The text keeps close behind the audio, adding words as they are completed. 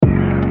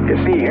You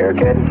see here,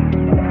 kid,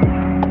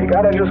 you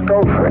gotta just go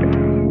for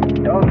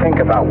it. Don't think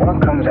about what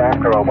comes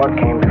after or what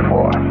came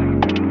before.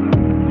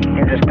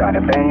 You just gotta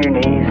bend your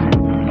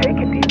knees, take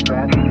a deep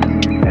breath,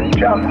 and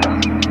jump.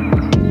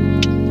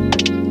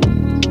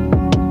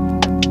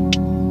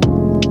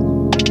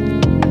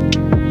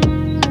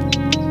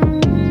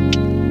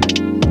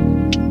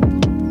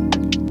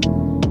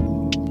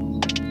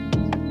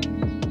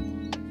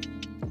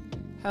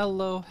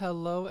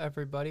 Hello,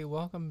 everybody.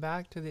 Welcome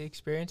back to the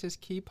Experience is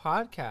Key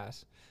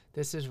podcast.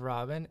 This is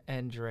Robin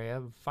and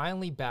Drea,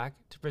 finally back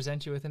to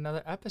present you with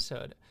another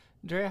episode.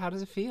 Drea, how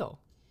does it feel?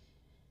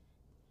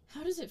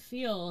 How does it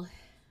feel?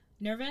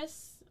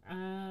 Nervous?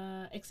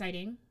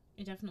 Exciting.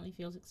 It definitely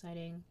feels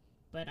exciting,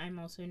 but I'm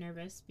also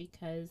nervous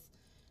because,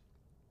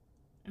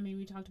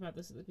 we talked about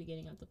this at the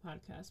beginning of the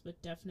podcast,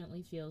 but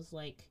definitely feels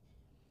like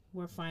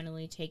we're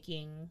finally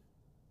taking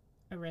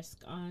a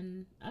risk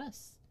on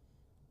us.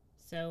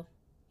 So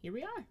here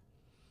we are.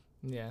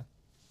 Yeah,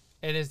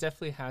 it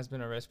definitely has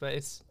been a risk, but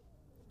it's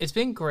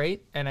been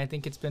great, and I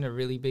think it's been a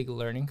really big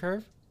learning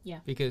curve. Yeah.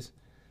 Because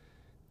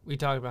we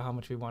talked about how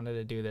much we wanted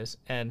to do this,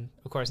 and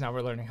of course now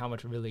we're learning how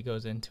much really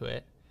goes into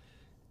it.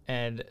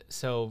 And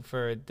so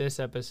for this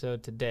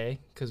episode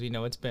today, because we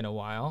know it's been a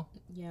while,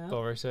 but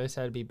we're so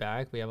excited to be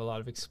back. We have a lot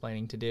of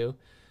explaining to do,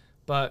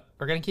 but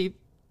we're gonna keep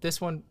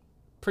this one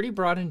pretty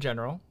broad in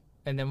general,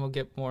 and then we'll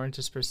get more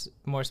into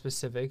more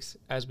specifics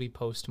as we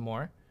post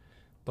more.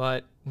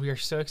 But we are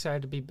so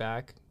excited to be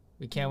back.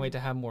 We can't wait to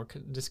have more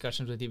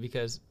discussions with you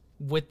because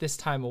with this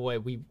time away,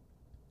 we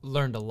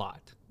learned a lot.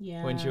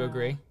 Yeah. Wouldn't you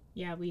agree?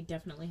 Yeah, we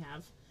definitely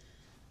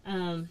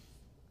have.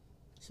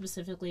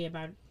 Specifically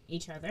about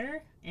each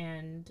other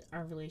and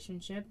our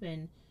relationship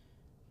and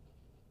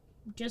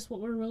just what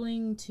we're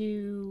willing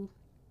to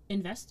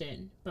invest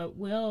in. But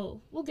we'll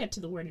get to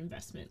the word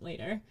investment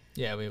later.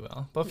 Yeah, we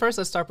will. But first,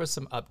 let's start with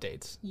some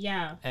updates.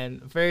 Yeah.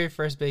 And very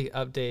first big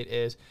update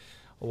is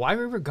why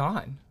we were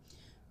gone.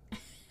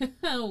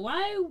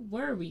 Why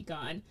were we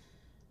gone?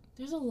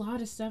 There's a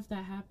lot of stuff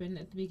that happened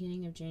at the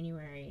beginning of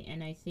January,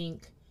 and I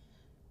think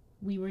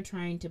we were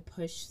trying to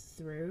push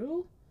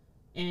through,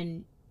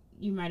 and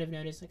you might have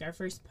noticed, our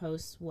first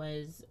post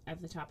was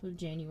at the top of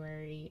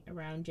January,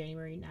 around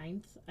January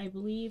 9th, I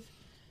believe,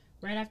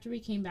 right after we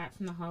came back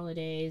from the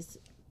holidays,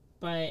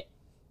 but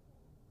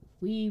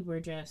we were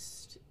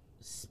just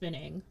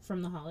spinning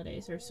from the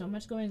holidays. There was so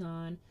much going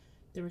on.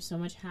 There was so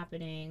much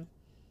happening.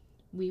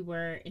 We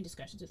were in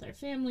discussions with our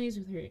families,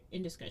 we were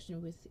in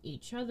discussion with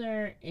each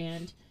other,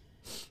 and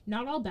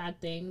not all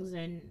bad things,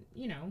 and,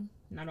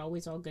 not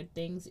always all good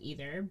things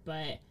either,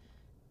 but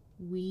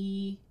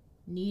we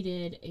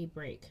needed a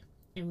break,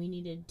 and we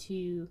needed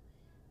to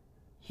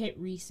hit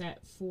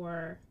reset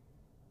for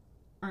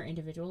our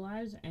individual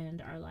lives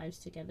and our lives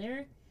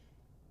together,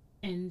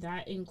 and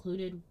that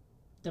included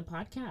the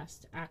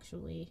podcast,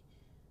 actually.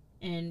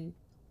 And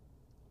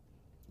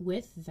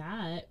with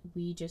that,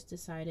 we just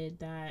decided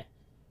that,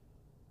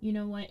 you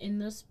know what, in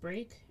this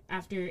break,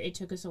 after it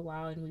took us a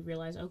while and we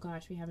realized, oh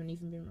gosh, we haven't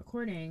even been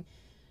recording,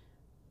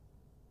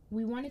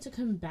 we wanted to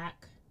come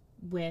back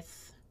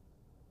with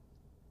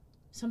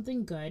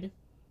something good,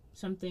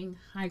 something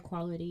high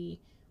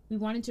quality. We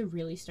wanted to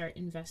really start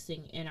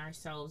investing in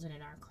ourselves and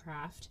in our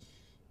craft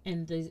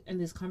and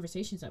these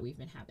conversations that we've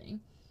been having.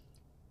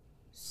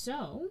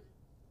 So,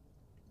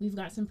 we've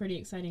got some pretty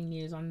exciting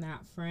news on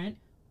that front.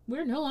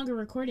 We're no longer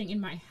recording in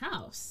my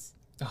house.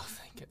 Oh,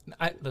 thank you.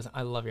 Listen,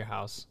 I love your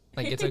house.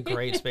 It's a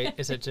great space.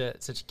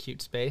 It's such a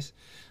cute space.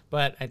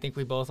 But I think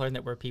we both learned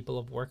that we're people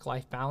of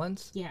work-life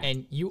balance. Yeah.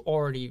 And you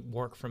already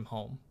work from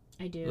home.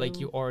 I do.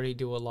 You already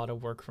do a lot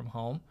of work from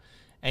home.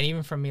 And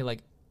even for me,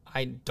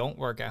 I don't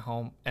work at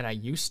home, and I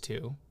used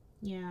to.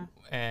 Yeah.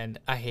 And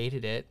I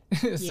hated it.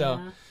 So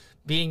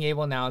being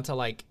able now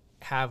to,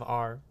 have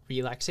our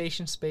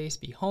relaxation space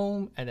be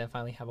home and then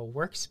finally have a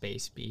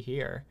workspace be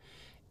here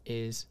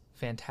is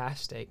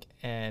fantastic.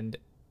 And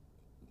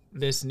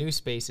this new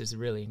space is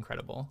really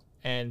incredible.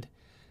 And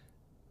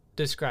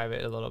describe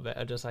it a little bit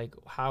of just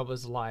how it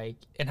was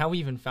and how we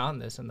even found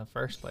this in the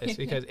first place,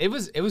 because it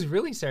was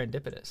really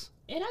serendipitous.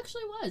 It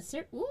actually was.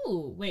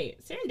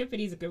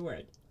 Serendipity is a good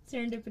word.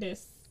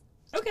 Serendipitous.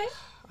 Okay.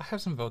 I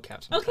have some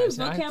vocab sometimes.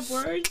 Okay, vocab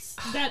words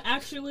that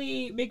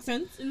actually make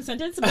sense in a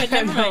sentence, but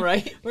never mind.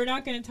 Right? We're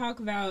not going to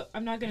talk about,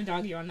 I'm not going to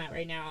dog you on that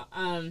right now.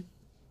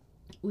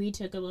 We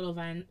took a little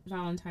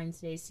Valentine's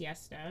Day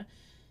siesta,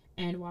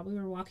 and while we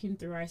were walking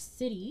through our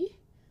city,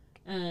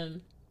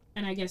 and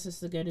I guess it's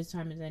the goodest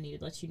time as any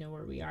to let you know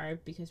where we are,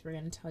 because we're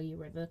going to tell you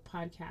where the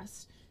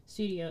podcast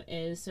studio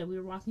is. So we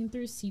were walking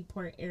through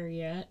Seaport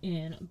area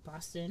in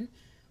Boston,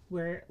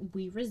 where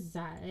we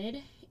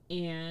reside,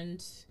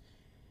 and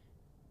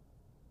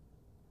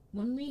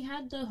when we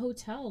had the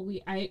hotel,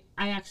 I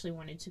actually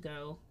wanted to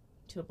go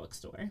to a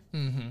bookstore.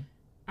 Mm-hmm.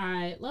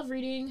 I love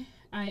reading.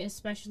 I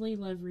especially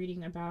love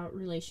reading about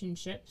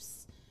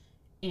relationships,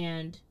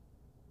 and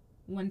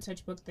one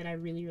such book that I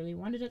really, really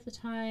wanted at the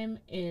time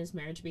is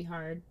Marriage Be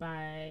Hard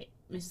by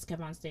Mrs.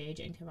 Kev on Stage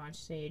and Kev on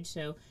Stage.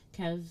 So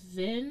Kev,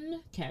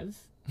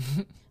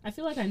 I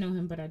feel like I know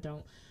him, but I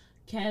don't.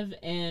 Kev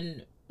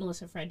and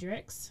Melissa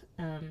Fredericks.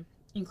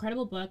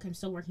 Incredible book. I'm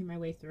still working my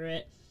way through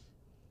it,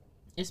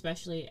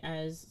 especially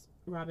as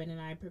Robin and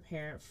I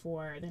prepare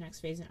for the next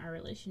phase in our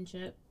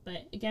relationship.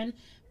 But again,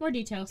 more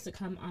details to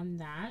come on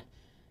that.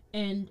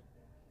 And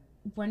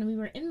when we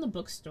were in the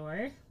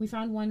bookstore, we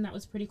found one that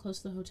was pretty close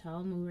to the hotel.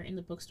 And when we were in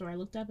the bookstore, I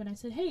looked up and I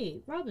said,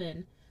 "Hey,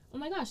 Robin, oh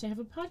my gosh, I have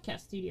a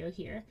podcast studio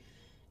here."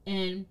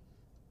 And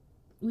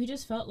we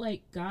just felt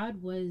like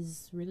God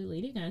was really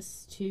leading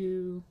us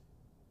to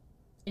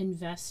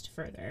invest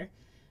further.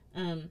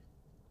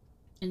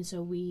 And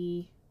so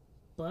we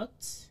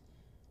booked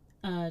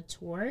a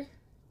tour,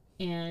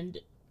 and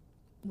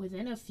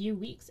within a few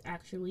weeks,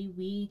 actually,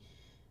 we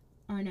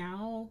are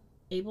now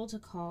able to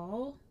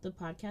call the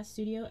podcast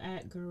studio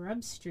at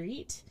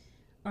GrubStreet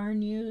our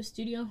new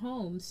studio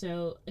home.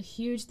 So a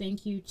huge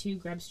thank you to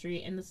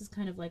GrubStreet, and this is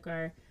kind of like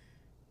our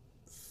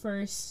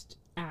first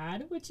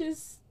ad, which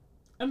is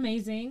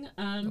amazing.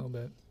 A little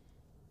bit.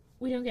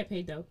 We don't get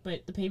paid though,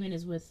 but the payment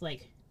is with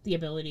like the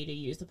ability to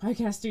use the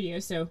podcast studio.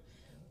 So,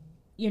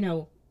 you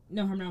know,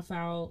 no harm, no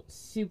foul.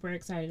 Super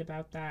excited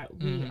about that.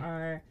 We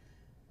are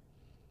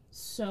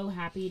so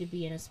happy to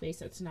be in a space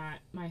that's not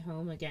my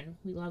home. Again,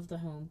 we love the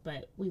home,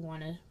 but we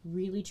want to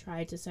really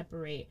try to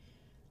separate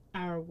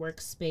our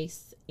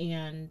workspace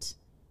and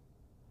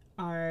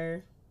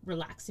our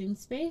relaxing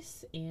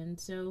space. And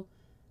so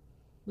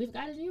we've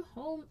got a new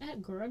home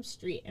at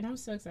GrubStreet, and I'm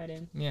so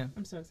excited. Yeah.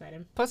 I'm so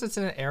excited. Plus, it's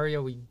in an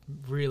area we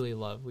really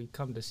love. We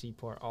come to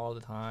Seaport all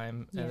the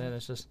time, and then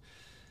it's just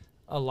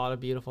a lot of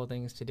beautiful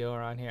things to do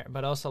around here.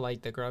 But also,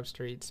 like, the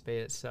GrubStreet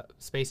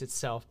space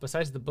itself,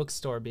 besides the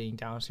bookstore being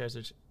downstairs,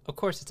 which, of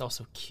course, it's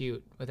also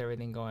cute with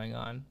everything going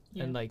on.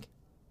 Yeah. And, like,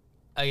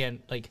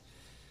 again, like,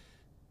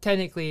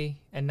 technically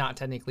and not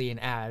technically an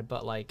ad,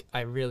 but, like,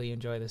 I really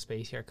enjoy the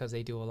space here because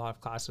they do a lot of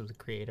classes with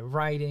creative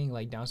writing,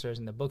 like, downstairs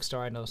in the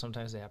bookstore. I know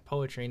sometimes they have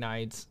poetry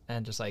nights,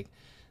 and just, like,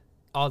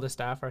 all the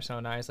staff are so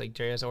nice. Like,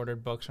 Drea's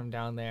ordered books from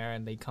down there,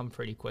 and they come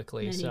pretty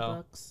quickly. Many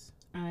books.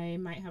 I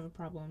might have a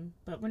problem,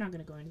 but we're not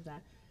going to go into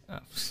that. Oh.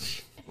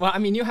 Well, I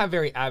mean, you have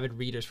very avid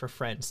readers for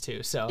friends,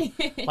 too, so,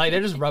 like, they're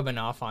just rubbing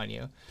off on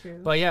you. True.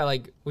 But, yeah,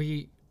 like,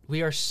 we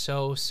are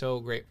so, so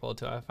grateful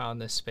to have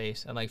found this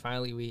space, and, like,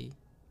 finally we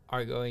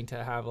are going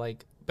to have,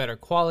 like, better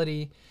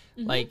quality.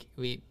 Like,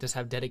 we just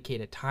have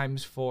dedicated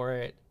times for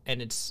it, and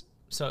it's,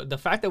 so the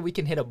fact that we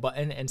can hit a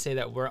button and say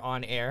that we're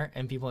on air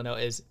and people know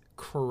is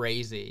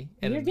crazy,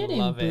 and you're getting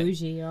love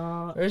bougie,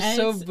 y'all. We're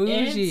so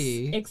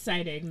bougie. It's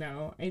exciting,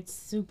 though. It's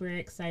super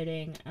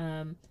exciting.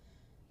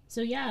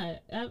 So yeah,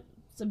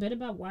 that's a bit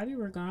about why we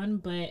were gone,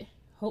 but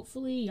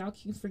hopefully y'all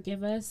can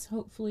forgive us.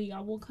 Hopefully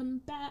y'all will come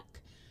back,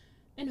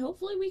 and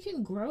hopefully we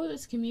can grow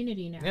this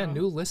community now. Yeah,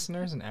 new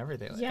listeners and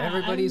everything. Like, yeah,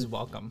 everybody's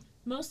welcome.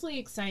 Mostly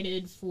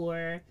excited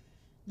for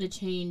the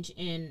change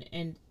in,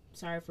 and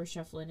sorry for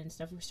shuffling and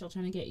stuff. We're still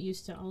trying to get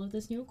used to all of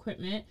this new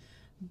equipment,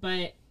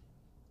 but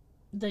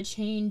the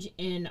change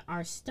in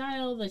our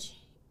style,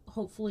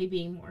 hopefully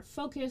being more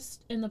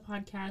focused in the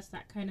podcast,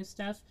 that kind of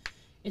stuff,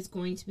 is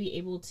going to be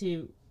able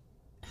to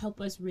help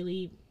us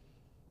really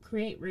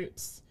create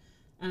roots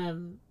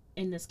in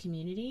this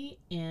community.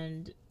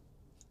 And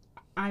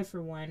I,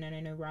 for one, and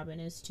I know Robin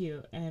is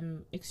too,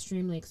 am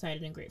extremely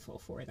excited and grateful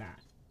for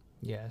that.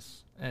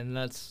 Yes, and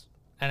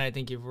I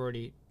think you've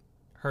already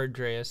heard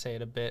Drea say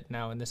it a bit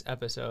now in this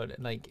episode.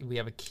 Like, we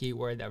have a key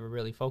word that we're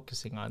really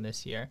focusing on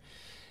this year,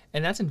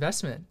 and that's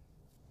investment.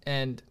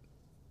 And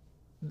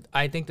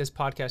I think this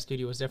podcast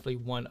studio was definitely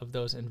one of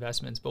those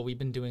investments, but we've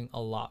been doing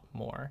a lot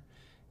more,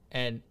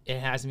 and it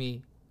has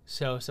me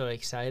so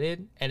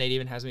excited, and it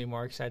even has me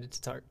more excited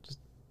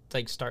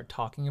to start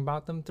talking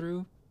about them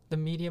through the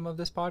medium of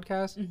this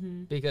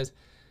podcast, because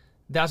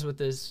that's what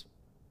this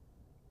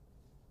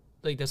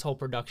whole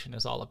production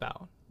is all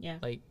about. Yeah.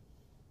 Like,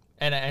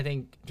 and I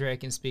think Drea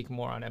can speak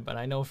more on it, but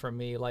I know for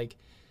me, like,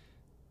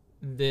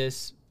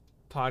 this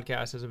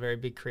podcast is a very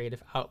big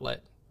creative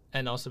outlet,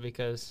 and also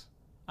because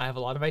I have a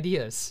lot of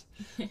ideas.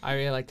 I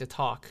really like to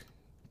talk.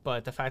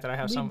 But the fact that I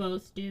have we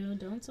both do.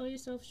 Don't sell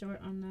yourself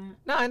short on that.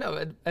 No, I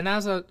know. And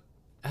as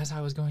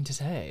I was going to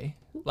say,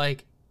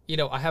 like, you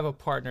know, I have a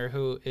partner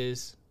who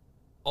is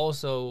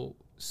also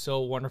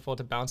so wonderful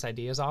to bounce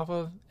ideas off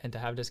of and to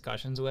have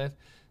discussions with.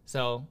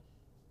 So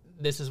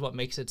this is what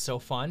makes it so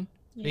fun,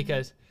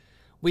 because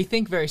we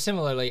think very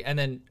similarly, and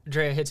then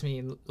Drea hits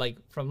me like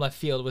from left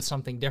field with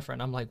something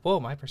different. I'm like, whoa,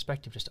 my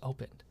perspective just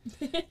opened.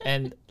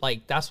 And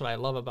like, that's what I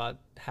love about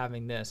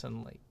having this,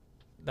 and like,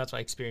 that's why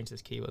Experience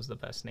is Key was the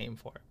best name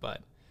for it.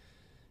 But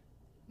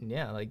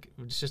yeah, like,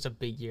 it's just a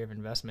big year of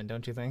investment,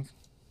 don't you think?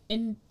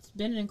 And it's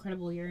been an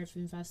incredible year of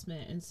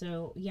investment. And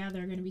so, yeah,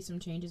 there are going to be some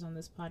changes on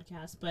this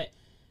podcast, but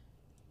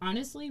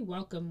honestly,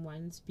 welcome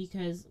ones,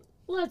 because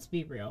let's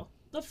be real.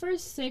 The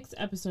first 6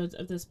 episodes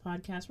of this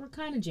podcast were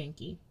kind of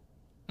janky.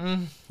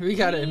 We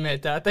got to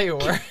admit that they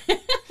were.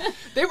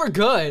 They were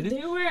good.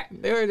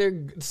 They're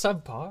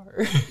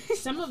subpar.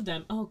 Some of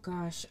them, oh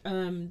gosh,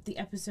 the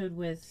episode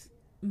with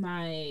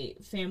my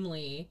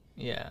family,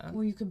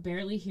 where you could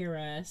barely hear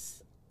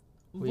us.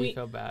 We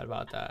feel bad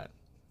about that.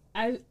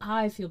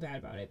 I feel bad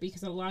about it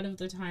because a lot of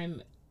the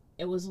time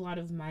it was a lot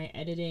of my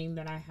editing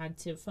that I had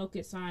to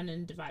focus on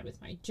and divide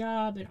with my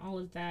job and all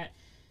of that.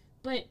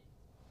 But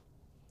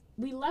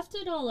we left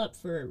it all up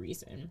for a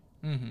reason.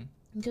 Mm-hmm.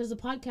 Because the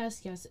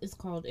podcast, yes, is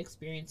called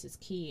Experience is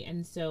Key.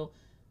 And so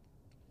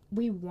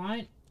we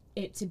want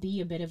it to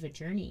be a bit of a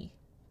journey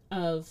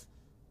of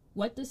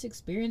what this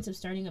experience of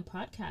starting a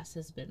podcast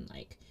has been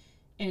like.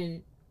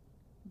 And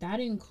that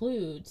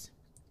includes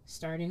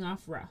starting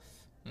off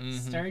rough,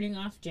 starting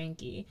off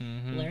janky,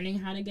 learning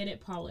how to get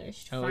it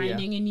polished,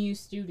 finding a new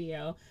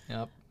studio.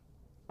 Yep.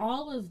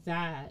 All of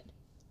that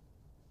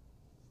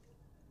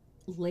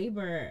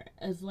labor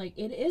of like,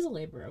 it is a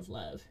labor of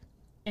love.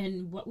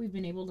 And what we've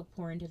been able to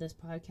pour into this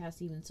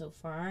podcast even so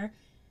far,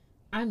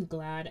 I'm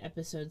glad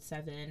episode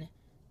 7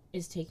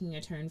 is taking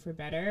a turn for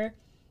better.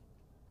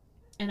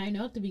 And I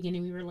know at the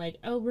beginning we were like,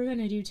 oh, we're going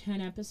to do 10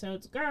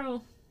 episodes.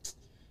 Girl,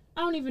 I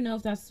don't even know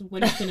if that's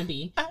what it's going to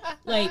be.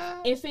 Like,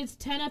 if it's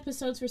 10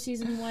 episodes for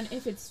season 1,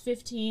 if it's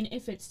 15,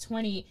 if it's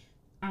 20,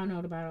 I don't know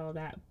about all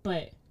that.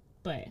 But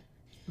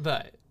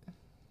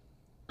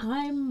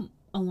I'm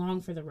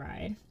along for the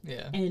ride.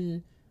 Yeah.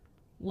 And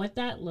what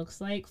that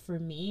looks like for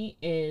me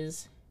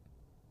is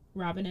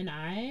Robin and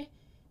I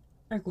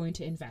are going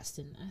to invest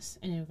in this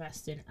and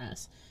invest in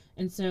us.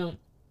 And so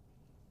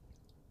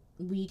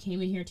we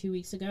came in here 2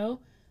 weeks ago.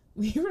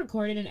 We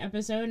recorded an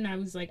episode and I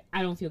was like,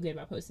 I don't feel good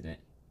about posting it.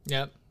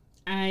 Yep.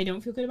 I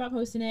don't feel good about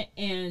posting it.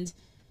 And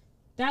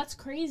that's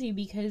crazy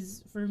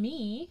because for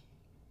me,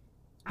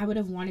 I would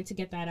have wanted to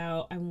get that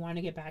out. I want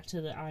to get back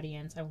to the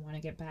audience. I want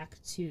to get back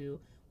to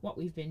what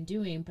we've been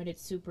doing, but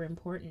it's super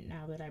important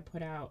now that I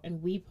put out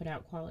and we put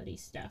out quality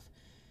stuff.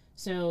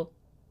 So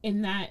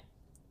in that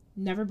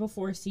never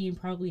before seen,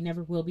 probably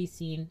never will be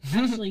seen,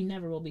 actually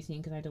never will be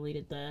seen because I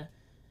deleted the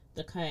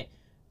cut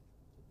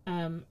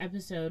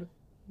episode,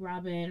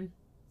 Robin,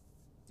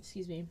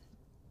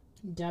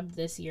 dubbed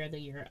this year the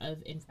year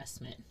of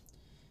investment.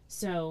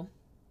 So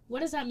what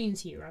does that mean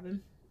to you,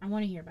 Robin? I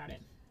want to hear about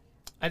it.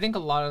 I think a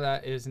lot of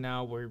that is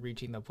now we're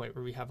reaching the point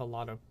where we have a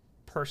lot of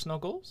personal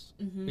goals.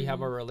 We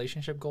have our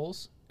relationship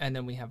goals, and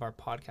then we have our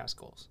podcast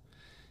goals.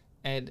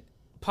 And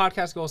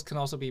podcast goals can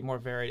also be more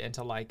varied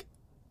into like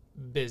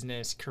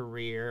business,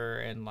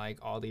 career, and like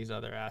all these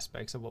other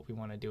aspects of what we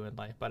want to do in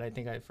life. But I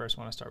think I first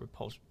want to start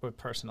with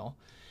personal.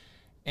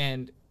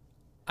 And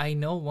I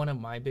know one of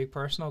my big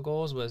personal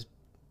goals was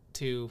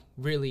to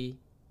really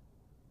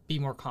be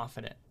more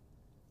confident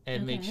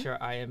and make sure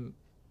I am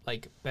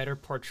like better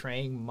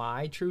portraying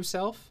my true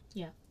self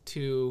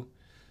to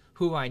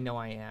who I know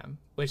I am,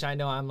 which I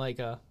know I'm like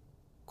a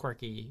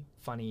quirky,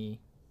 funny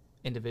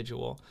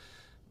individual,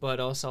 but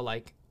also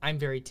like I'm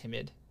very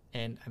timid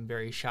and I'm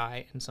very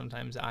shy, and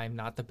sometimes I'm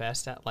not the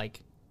best at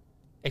like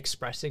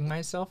expressing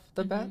myself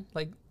at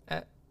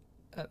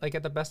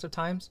the best of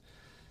times.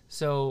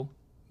 So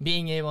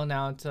being able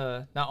now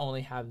to not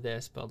only have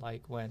this, but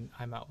like when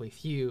I'm out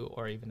with you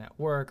or even at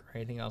work or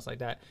anything else like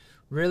that,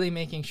 really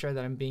making sure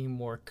that I'm being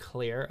more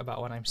clear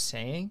about what I'm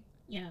saying.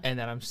 Yeah. And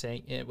that I'm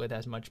saying it with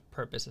as much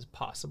purpose as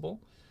possible,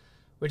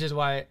 which is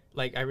why,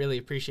 like, I really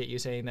appreciate you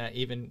saying that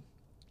even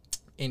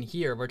in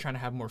here, we're trying to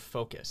have more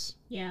focus.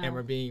 Yeah. And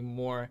we're being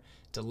more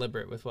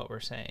deliberate with what we're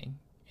saying.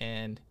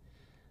 And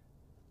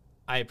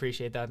I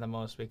appreciate that the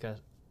most because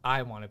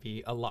I want to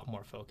be a lot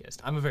more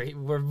focused.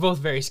 We're both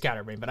very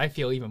scatterbrained, but I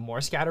feel even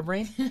more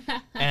scatterbrained.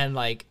 And,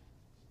 like,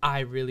 I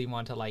really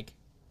want to, like,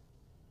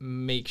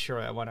 make sure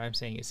that what I'm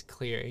saying is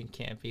clear and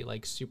can't be,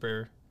 like,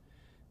 super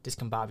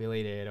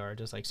discombobulated or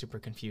just like super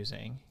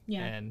confusing.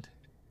 Yeah. And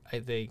I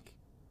think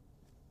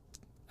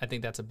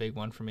that's a big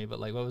one for me.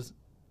 But like, what was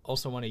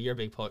also one of your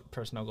big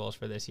personal goals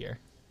for this year?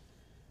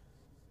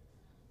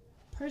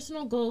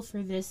 Personal goal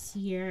for this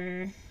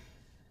year,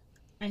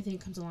 I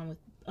think, comes along with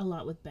a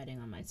lot with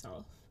betting on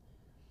myself.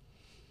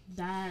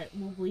 That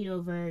will bleed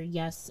over,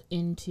 yes,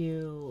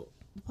 into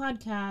the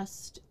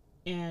podcast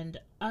and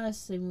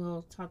us, and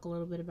we'll talk a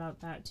little bit about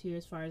that too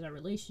as far as our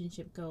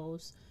relationship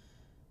goes.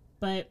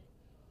 But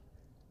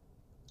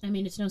I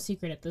mean, it's no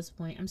secret at this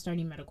point, I'm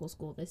starting medical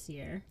school this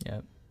year.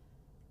 Yep.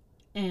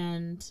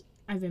 And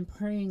I've been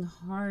praying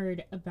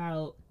hard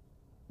about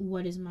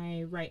what is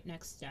my right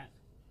next step.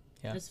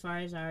 Yeah. As far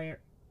as our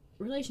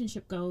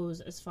relationship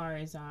goes, as far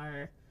as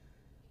our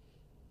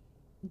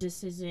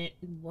decision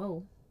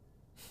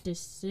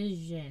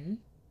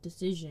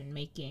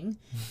making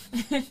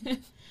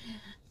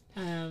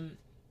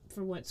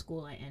for what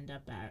school I end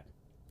up at.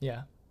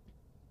 Yeah.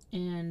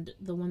 And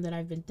the one that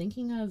I've been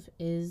thinking of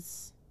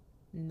is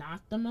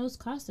not the most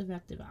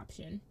cost-effective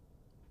option.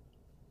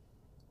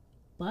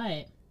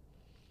 But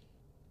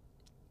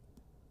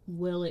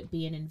will it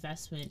be an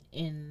investment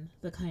in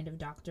the kind of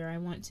doctor I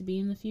want to be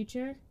in the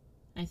future?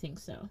 I think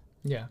so.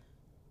 Yeah.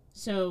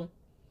 So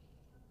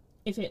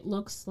if it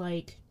looks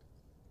like,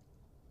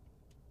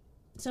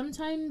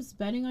 sometimes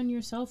betting on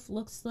yourself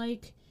looks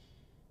like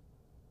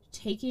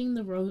taking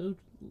the road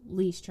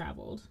least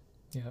traveled.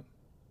 Yep.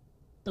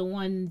 The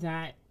one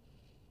that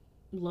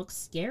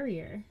looks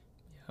scarier.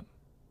 Yep.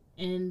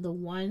 And the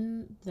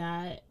one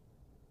that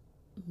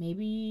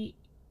maybe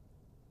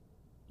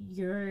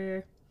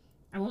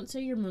I won't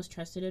say your most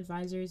trusted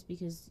advisors,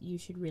 because you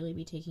should really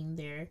be taking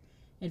their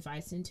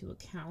advice into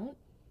account,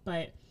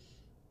 but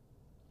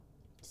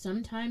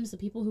sometimes the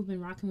people who've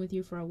been rocking with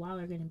you for a while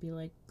are going to be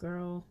like,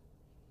 girl,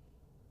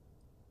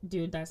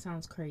 dude, that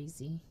sounds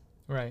crazy.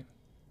 Right.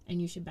 And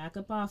you should back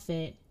up off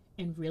it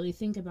and really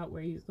think about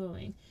where you're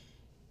going.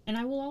 And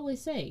I will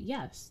always say,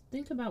 yes,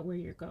 think about where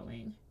you're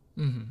going.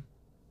 Mm-hmm.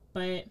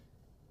 But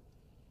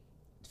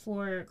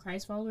for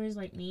Christ followers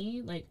like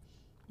me, like,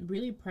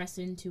 really press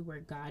into where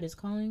God is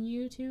calling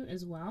you to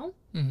as well.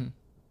 Mm-hmm.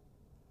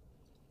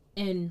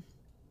 And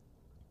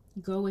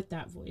go with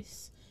that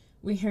voice.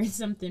 We heard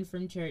something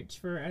from church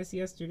for us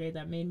yesterday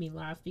that made me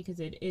laugh, because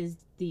it is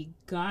the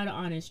God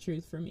honest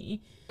truth for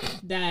me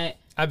that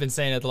I've been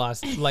saying it the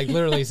last, like,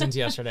 literally since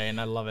yesterday, and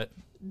I love it.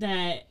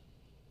 That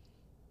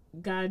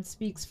God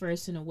speaks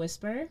first in a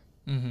whisper,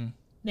 mm-hmm.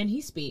 then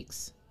he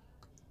speaks,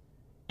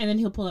 and then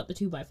he'll pull up the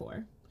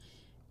 2x4.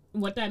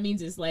 What that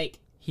means is, like,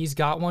 he's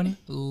got one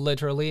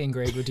literally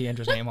engraved with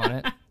Deandra's name on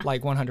it,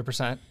 like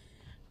 100%.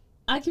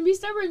 I can be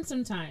stubborn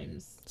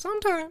sometimes.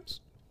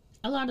 Sometimes.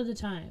 A lot of the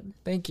time.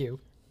 Thank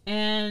you.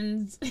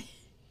 And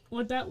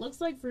what that looks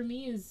like for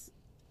me is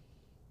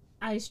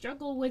I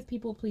struggle with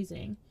people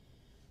pleasing.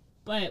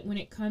 But when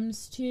it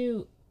comes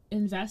to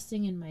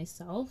investing in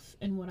myself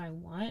and what I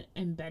want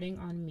and betting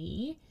on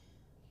me,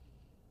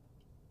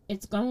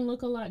 it's going to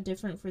look a lot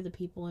different for the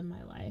people in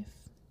my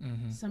life.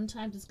 Mm-hmm.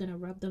 Sometimes it's going to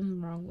rub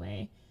them the wrong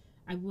way.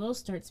 I will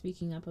start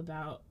speaking up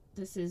about,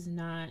 this is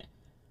not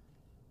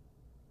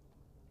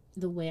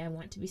the way I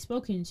want to be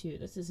spoken to.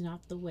 This is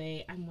not the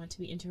way I want to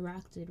be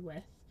interacted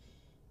with.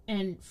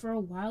 And for a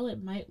while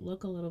it might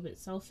look a little bit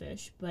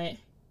selfish, but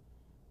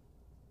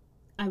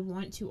I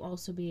want to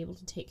also be able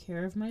to take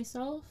care of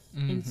myself.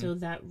 Mm-hmm. And so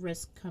that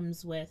risk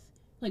comes with,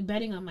 like,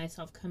 betting on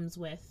myself comes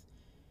with,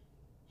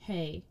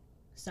 hey,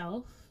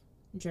 self,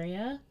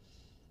 Drea,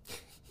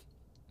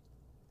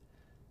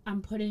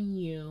 I'm putting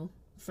you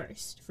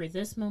first. For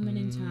this moment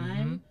in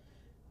time,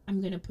 I'm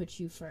going to put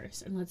you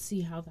first. And let's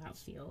see how that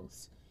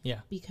feels.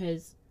 Yeah.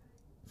 Because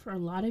for a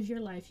lot of your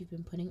life, you've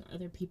been putting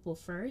other people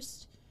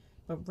first.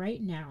 But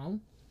right now,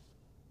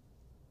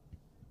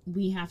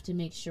 we have to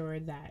make sure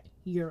that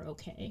you're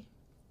okay.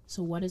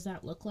 So what does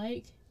that look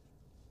like?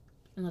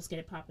 And let's get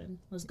it popping.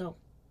 Let's go.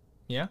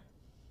 Yeah.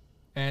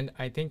 And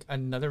I think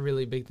another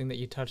really big thing that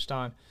you touched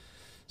on,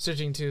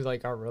 switching to,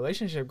 like, our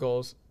relationship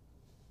goals,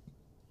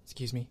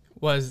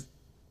 was,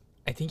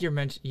 I think you're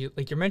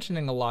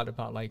mentioning a lot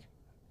about, like,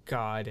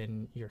 God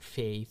and your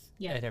faith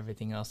and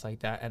everything else like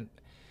that. And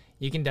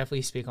you can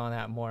definitely speak on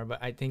that more, but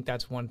I think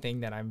that's one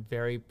thing that I'm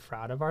very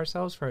proud of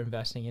ourselves for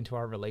investing into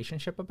our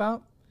relationship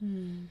about.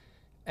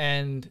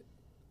 And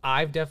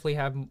I've definitely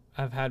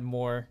I've had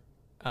more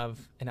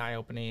of an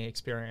eye-opening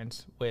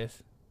experience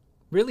with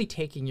really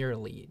taking your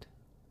lead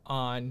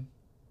on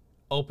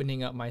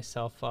opening up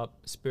myself up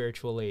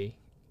spiritually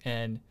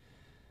and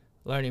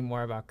learning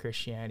more about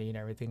Christianity and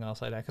everything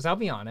else like that. Because I'll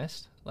be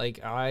honest,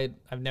 like, I've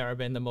never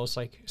been the most,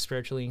 like,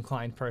 spiritually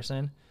inclined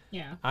person.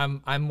 Yeah.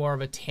 I'm more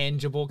of a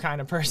tangible kind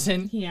of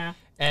person. Yeah.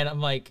 And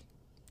I'm like,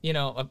 you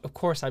know, of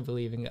course I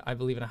believe in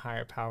a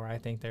higher power. I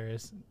think there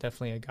is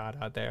definitely a God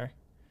out there.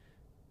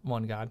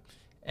 One God.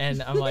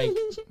 And I'm like,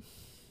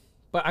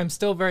 but I'm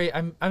still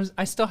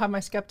I still have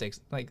my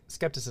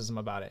skepticism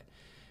about it.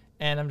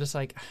 And I'm just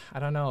like, I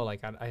don't know,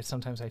 like, I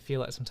sometimes I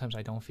feel it, sometimes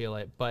I don't feel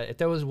it. But if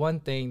there was one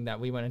thing that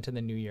we went into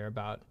the new year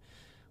about,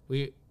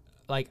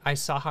 I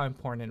saw how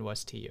important it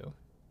was to you.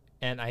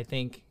 And I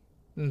think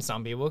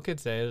some people could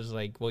say it was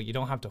like, well, you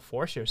don't have to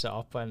force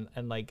yourself. But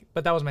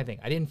that was my thing.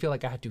 I didn't feel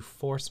like I had to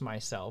force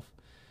myself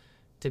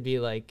to be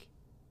like,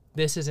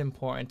 this is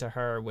important to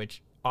her,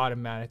 which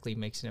automatically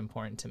makes it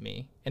important to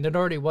me. And it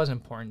already was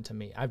important to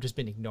me. I've just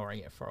been ignoring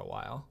it for a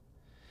while.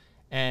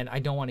 And I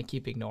don't want to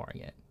keep ignoring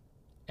it.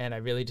 And I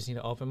really just need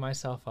to open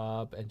myself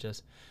up and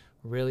just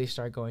really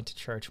start going to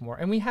church more.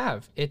 And we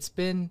have. It's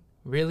been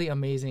really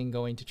amazing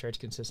going to church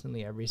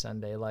consistently every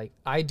Sunday. Like,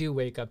 I do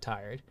wake up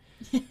tired.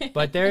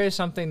 But there is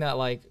something that,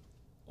 like,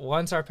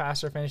 once our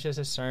pastor finishes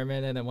his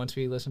sermon and then once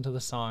we listen to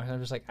the songs, I'm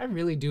just like, I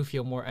really do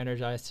feel more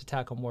energized to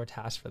tackle more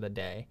tasks for the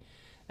day.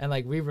 And,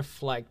 like, we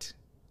reflect,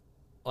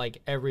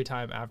 like, every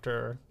time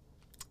after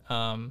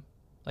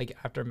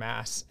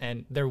Mass,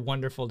 and they're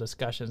wonderful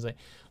discussions. Like,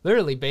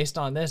 literally based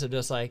on this, of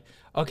just like,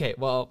 okay,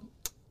 well,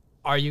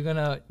 are you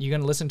gonna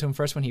listen to him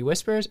first when he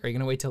whispers? Or are you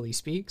gonna wait till he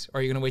speaks? Or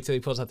are you gonna wait till he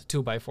pulls out the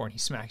 2x4 and he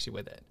smacks you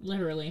with it?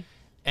 Literally.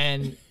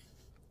 And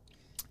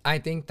I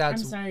think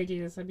that's... I'm sorry,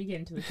 Jesus. I'd be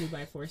getting to the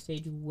 2x4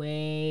 stage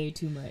way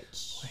too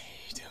much. Way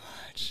too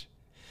much.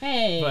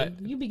 Hey,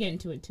 but you be getting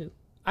to it too.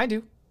 I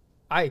do.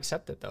 I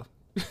accept it, though.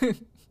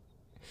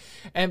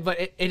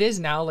 But it is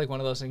now, like,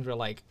 one of those things where,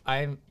 like,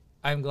 I'm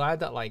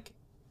glad that, like,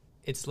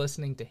 it's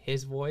listening to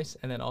his voice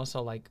and then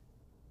also, like,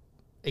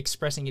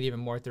 expressing it even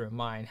more through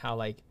mine, how,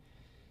 like,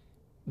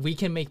 we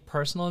can make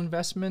personal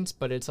investments,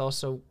 but it's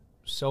also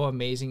so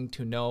amazing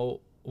to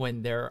know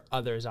when there are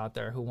others out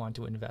there who want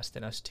to invest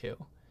in us too.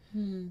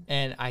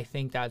 And I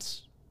think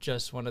that's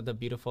just one of the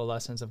beautiful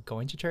lessons of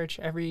going to church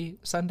every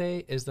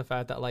Sunday, is the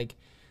fact that, like,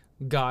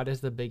 God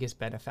is the biggest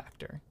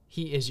benefactor.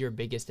 He is your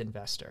biggest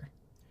investor.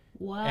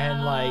 Wow.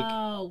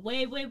 And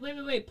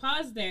wait.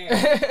 Pause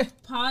there.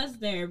 Pause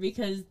there,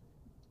 because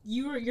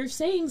you're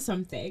saying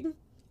something.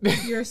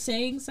 You're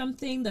saying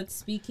something that's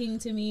speaking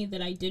to me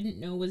that I didn't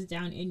know was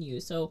down in you.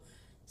 So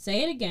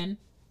say it again.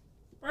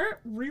 Or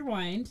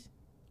rewind.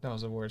 That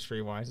was a words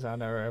rewind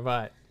sound ever,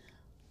 but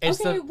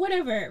it's okay,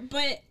 whatever.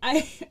 But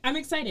I'm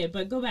excited,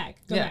 but go back.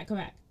 Go back.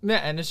 Yeah,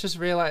 and it's just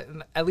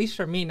at least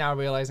for me now,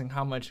 realizing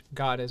how much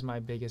God is my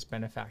biggest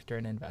benefactor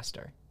and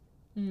investor.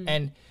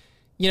 And,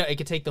 it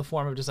could take the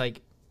form of just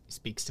like, he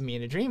speaks to me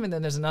in a dream. And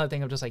then there's another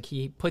thing of just like,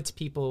 he puts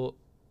people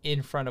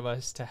in front of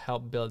us to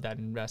help build that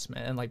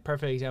investment. And like,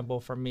 perfect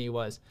example for me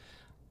was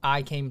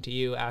I came to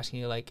you asking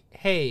you like,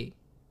 hey,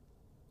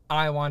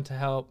 I want to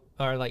help,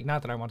 or like,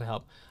 not that I want to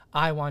help.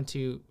 I want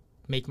to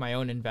make my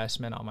own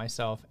investment on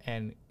myself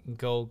and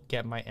go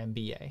get my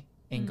MBA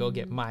and go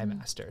get my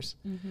master's.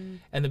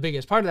 And the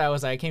biggest part of that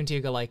was I came to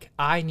you go like,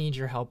 I need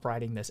your help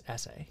writing this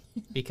essay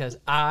because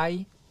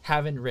I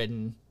haven't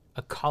written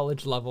a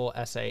college level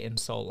essay in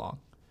so long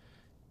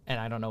and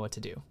I don't know what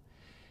to do.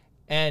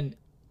 And,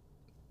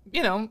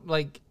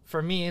 like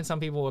for me, and some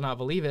people will not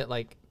believe it,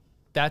 like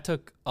that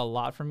took a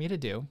lot for me to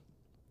do,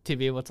 to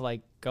be able to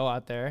like go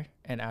out there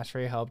and ask for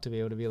your help, to be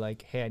able to be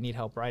like, hey, I need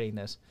help writing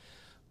this.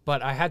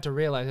 But I had to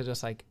realize it's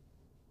just like,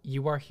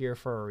 you are here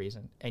for a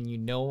reason, and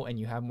and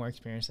you have more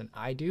experience than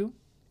I do,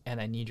 and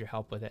I need your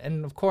help with it.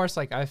 And of course,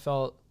 like I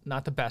felt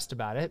not the best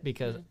about it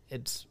because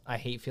I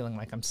hate feeling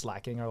like I'm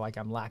slacking or like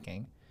I'm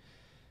lacking.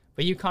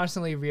 But you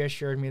constantly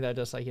reassured me that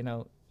just like,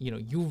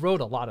 you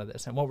wrote a lot of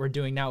this, and what we're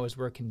doing now is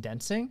we're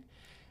condensing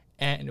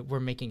and we're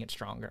making it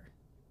stronger.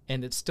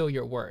 And it's still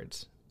your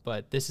words,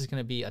 but this is going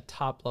to be a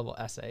top level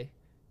essay,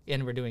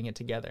 and we're doing it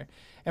together.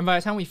 And by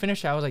the time we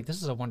finished it, I was like,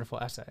 this is a wonderful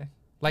essay.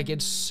 Like,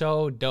 it's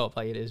so dope.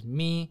 Like, it is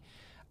me.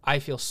 I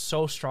feel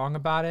so strong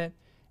about it,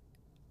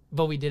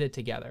 but we did it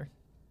together.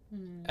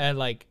 And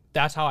like,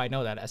 that's how I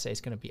know that essay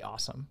is going to be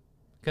awesome.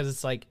 Because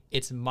it's like,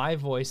 it's my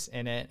voice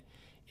in it.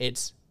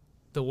 It's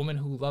the woman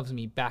who loves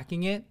me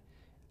backing it.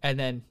 And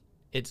then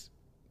it's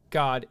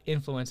God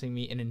influencing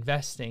me and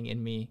investing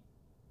in me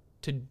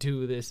to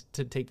do this,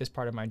 to take this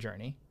part of my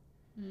journey.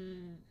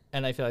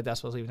 And I feel like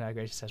that's what Leaving Out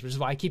Grace says, which is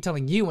why I keep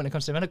telling you when it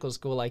comes to medical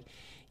school, like,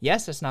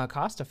 yes, it's not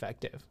cost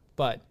effective,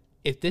 but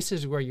if this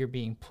is where you're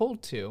being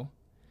pulled to,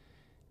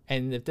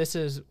 and if this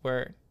is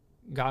where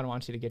God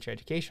wants you to get your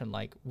education,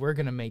 like, we're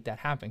going to make that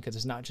happen, because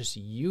it's not just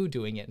you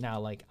doing it now.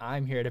 Like,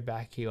 I'm here to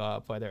back you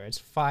up, whether it's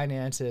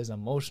finances,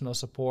 emotional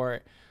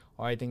support,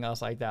 or anything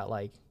else like that.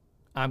 Like,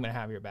 I'm going to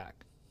have your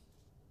back.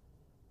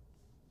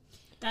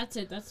 That's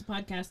it. That's the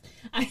podcast.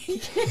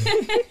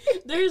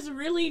 There's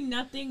really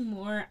nothing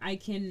more I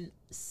can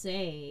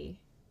say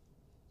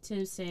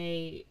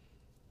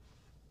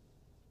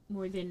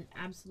more than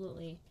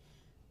absolutely.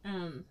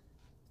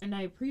 And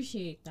I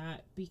appreciate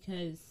that,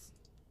 because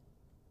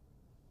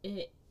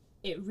it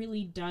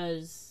really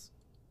does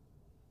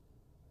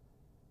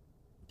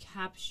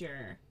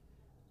capture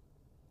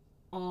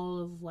all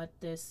of what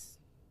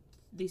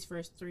these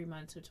first 3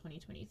 months of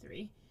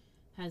 2023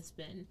 has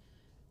been.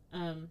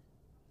 And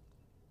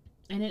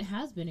it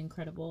has been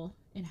incredible.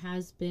 It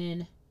has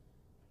been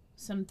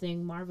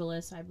something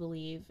marvelous, I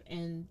believe,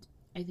 and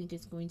I think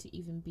it's going to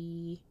even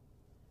be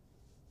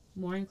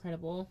more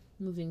incredible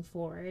moving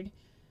forward.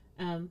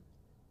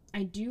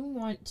 I do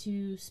want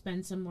to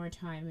spend some more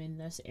time in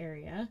this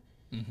area,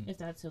 if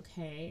that's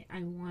okay.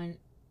 I want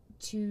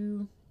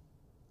to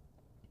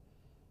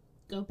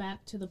go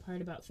back to the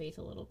part about faith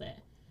a little bit.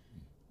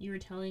 You were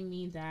telling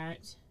me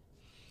that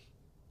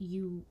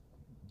you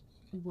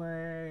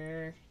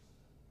were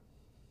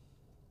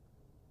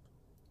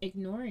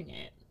ignoring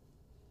it.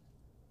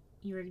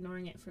 You were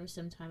ignoring it for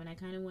some time, and I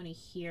kind of want to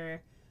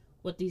hear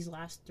what these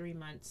last 3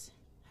 months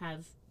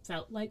have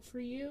felt like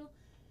for you.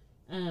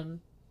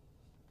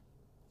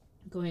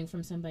 Going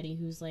from somebody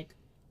who's like,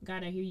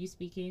 God, I hear you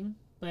speaking,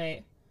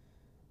 but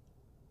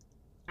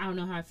I don't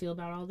know how I feel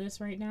about all this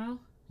right now,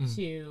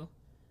 to,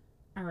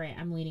 all right,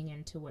 I'm leaning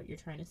into what you're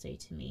trying to say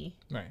to me.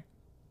 Right.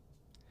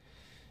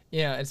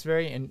 Yeah, it's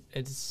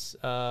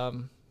a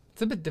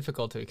bit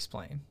difficult to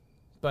explain,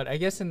 but I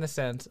guess in the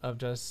sense of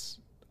just,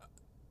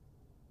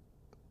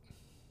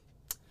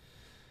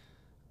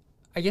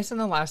 I guess in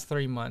the last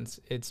 3 months,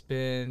 it's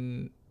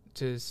been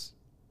just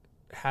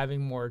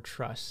having more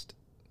trust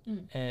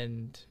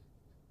and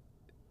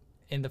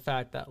in the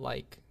fact that,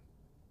 like,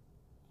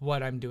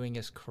 what I'm doing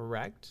is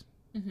correct,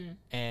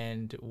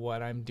 and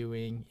what I'm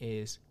doing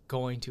is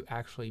going to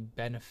actually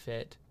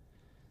benefit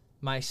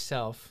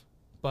myself,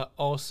 but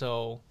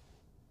also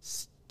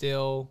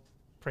still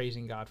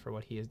praising God for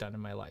what he has done in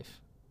my life.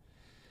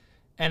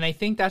 And I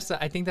think that's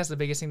the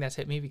biggest thing that's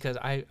hit me, because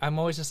I'm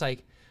always just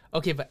like,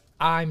 okay, but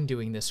I'm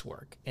doing this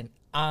work and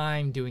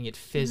I'm doing it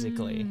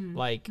physically.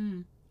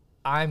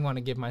 I'm going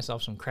to give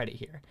myself some credit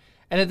here.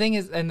 And the thing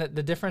is, and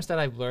the difference that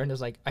I've learned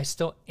is, like, I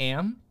still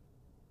am.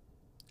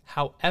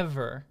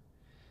 However,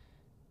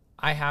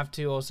 I have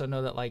to also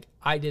know that, like,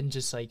 I didn't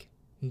just, like,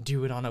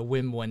 do it on a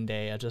whim one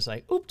day. I just,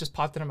 like, just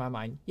popped it in my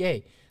mind.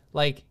 Yay.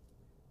 Like,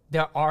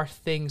 there are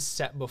things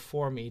set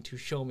before me to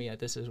show me that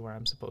this is where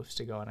I'm supposed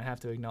to go. And I have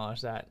to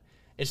acknowledge that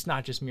it's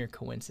not just mere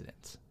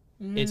coincidence.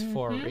 It's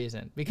for a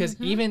reason. Because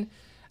even,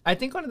 I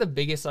think one of the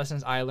biggest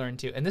lessons I learned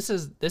too, and this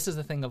is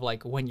the thing of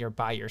like when you're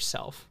by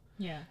yourself.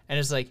 Yeah. And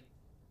it's like,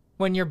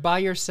 when you're by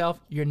yourself,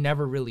 you're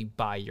never really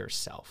by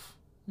yourself.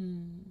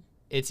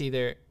 It's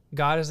either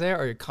God is there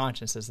or your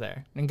conscience is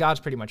there. And God's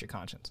pretty much your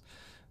conscience.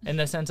 In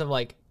the sense of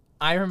like,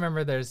 I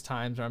remember there's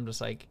times where I'm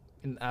just like,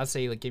 and I'll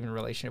say like even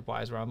relationship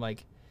wise, where I'm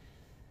like,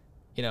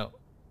 you know,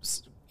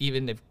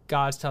 even if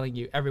God's telling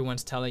you,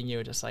 everyone's telling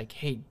you just like,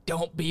 hey,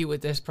 don't be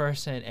with this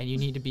person and you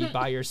need to be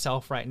by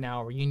yourself right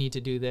now, or you need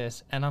to do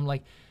this. And I'm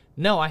like,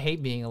 no, I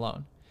hate being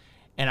alone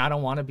and I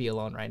don't want to be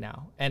alone right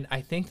now. And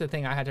I think the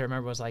thing I had to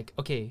remember was like,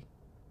 okay,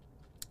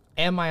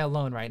 am I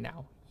alone right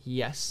now?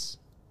 Yes.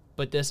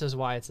 But this is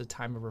why it's a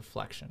time of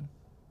reflection.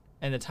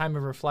 And the time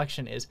of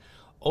reflection is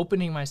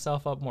opening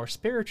myself up more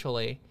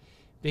spiritually,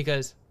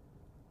 because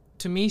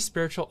to me,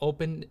 spiritual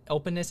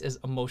openness is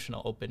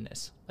emotional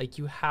openness. Like,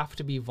 you have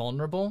to be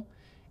vulnerable,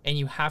 and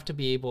you have to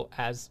be able,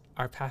 as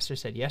our pastor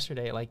said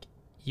yesterday, like,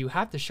 you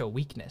have to show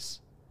weakness,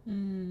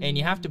 and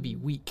you have to be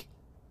weak.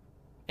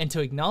 And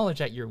to acknowledge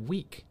that you're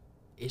weak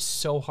is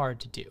so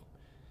hard to do.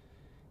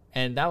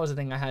 And that was the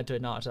thing I had to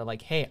acknowledge, that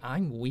like, hey,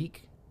 I'm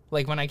weak.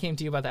 Like when I came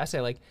to you about the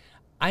essay, like,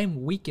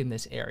 I'm weak in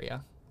this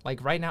area.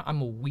 Like right now,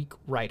 I'm a weak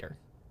writer.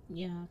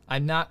 Yeah.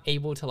 I'm not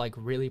able to like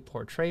really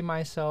portray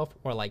myself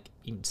or like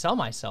even sell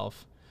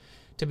myself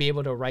to be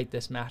able to write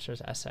this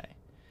master's essay.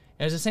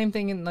 And it's the same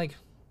thing in like,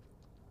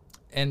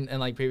 in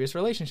like previous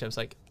relationships.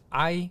 Like,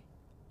 I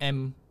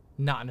am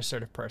not an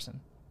assertive person.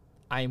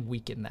 I am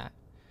weak in that.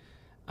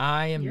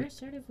 You're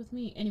assertive with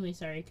me. Anyway,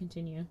 sorry,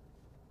 continue.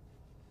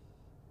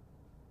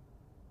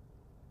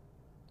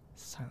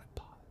 Silent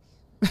pause.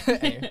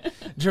 Anyway,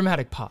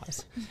 dramatic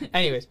pause.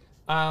 Anyways,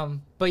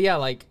 but yeah,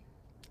 like,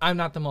 I'm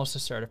not the most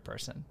assertive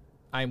person.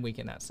 I'm weak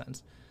in that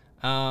sense.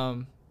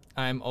 I'm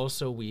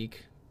also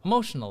weak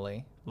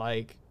emotionally.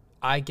 Like,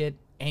 I get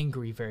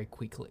angry very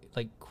quickly.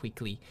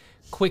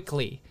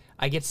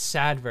 I get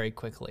sad very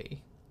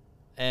quickly.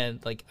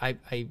 And like,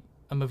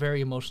 I'm a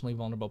very emotionally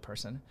vulnerable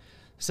person.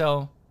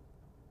 So,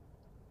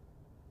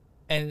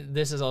 and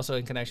this is also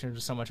in connection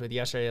with so much with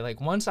yesterday.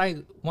 Like, once I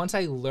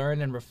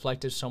learned and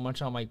reflected so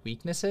much on my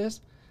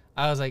weaknesses,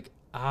 I was like,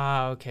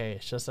 okay,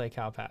 it's just like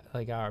how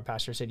our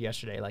pastor said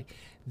yesterday. Like,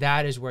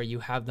 that is where you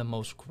have the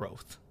most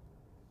growth.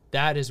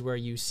 That is where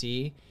you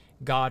see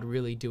God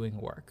really doing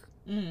work,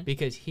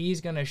 because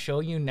He's gonna show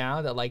you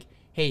now that like,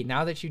 hey,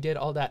 now that you did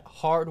all that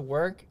hard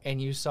work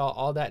and you saw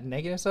all that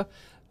negative stuff,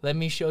 let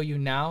me show you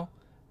now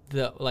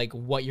the like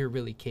what you're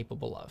really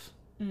capable of.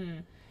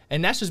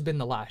 And that's just been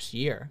the last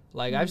year.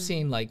 Like, I've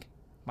seen like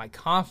my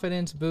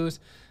confidence boost,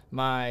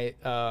 my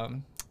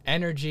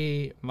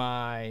energy,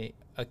 my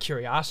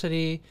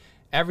curiosity,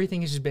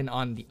 everything has just been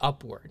on the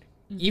upward,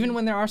 even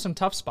when there are some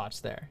tough spots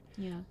there.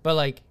 Yeah. But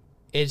like,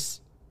 it's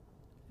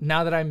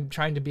now that I'm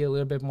trying to be a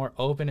little bit more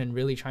open and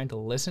really trying to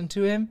listen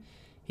to Him,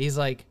 He's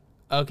like,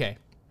 okay,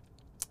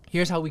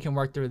 here's how we can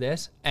work through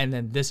this. And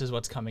then this is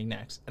what's coming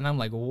next. And I'm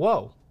like,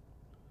 whoa,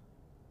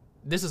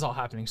 this is all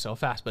happening so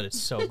fast, but it's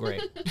so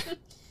great.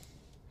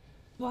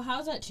 Well,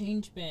 how's that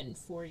change been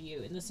for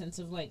you in the sense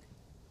of like,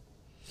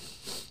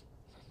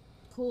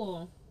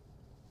 cool,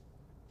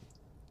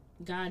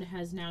 God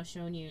has now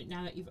shown you,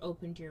 now that you've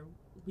opened your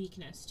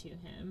weakness to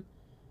Him,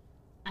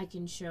 I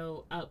can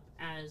show up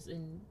as,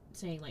 in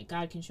saying like,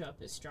 God can show up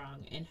as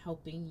strong and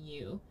helping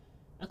you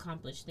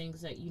accomplish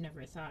things that you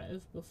never thought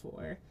of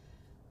before.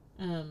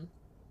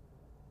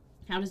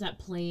 How does that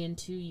play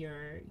into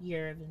your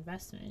year of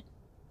investment?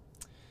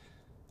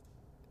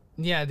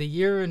 Yeah, the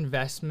year of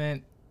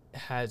investment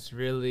has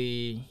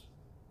really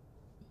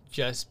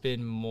just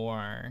been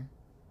more,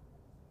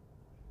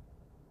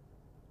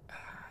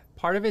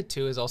 part of it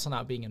too is also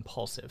not being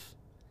impulsive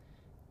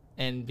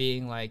and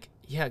being like,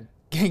 yeah,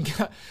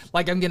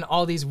 like I'm getting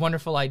all these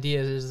wonderful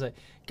ideas. It's like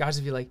God's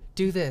gonna be like,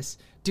 do this,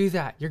 do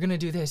that, you're gonna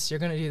do this, you're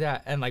gonna do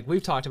that. And like,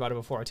 we've talked about it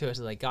before too. It's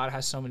like God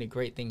has so many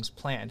great things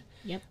planned.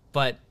 Yep.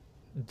 But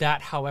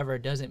that, however,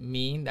 doesn't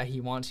mean that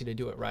He wants you to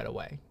do it right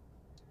away.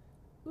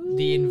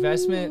 The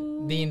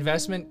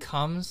investment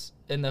comes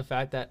in the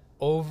fact that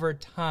over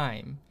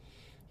time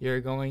you're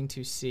going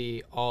to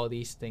see all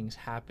these things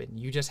happen.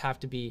 You just have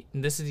to be,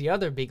 and this is the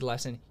other big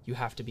lesson, you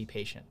have to be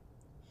patient.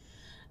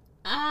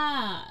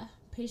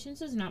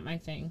 Patience is not my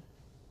thing.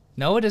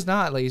 No, it is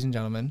not, ladies and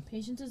gentlemen.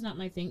 Patience is not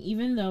my thing,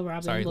 even though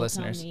Robin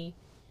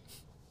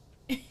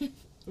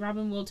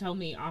will tell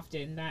me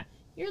often that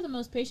you're the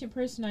most patient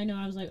person I know.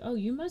 I was like, oh,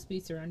 you must be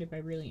surrounded by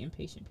really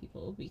impatient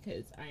people,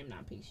 because I am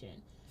not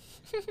patient.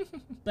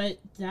 But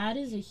that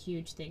is a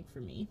huge thing for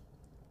me.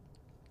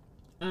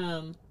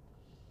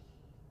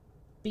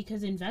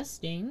 Because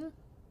investing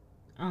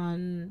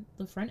on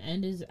the front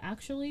end is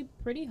actually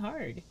pretty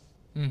hard.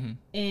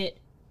 It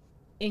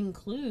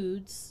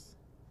includes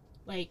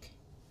like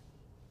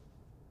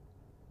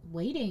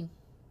waiting.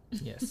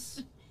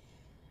 Yes.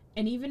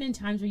 And even in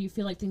times where you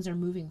feel like things are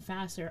moving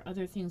fast, there are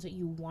other things that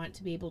you want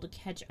to be able to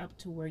catch up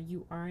to where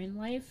you are in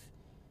life.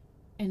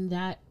 And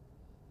that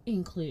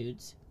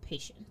includes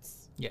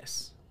patience.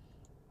 Yes.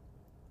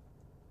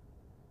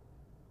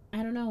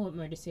 I don't know what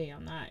more to say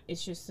on that.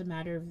 It's just a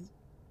matter of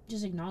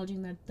just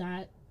acknowledging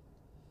that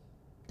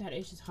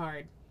is just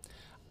hard.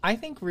 I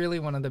think really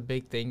one of the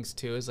big things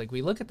too is like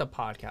we look at the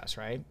podcast,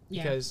 right?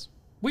 Yeah. Because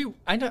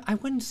I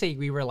wouldn't say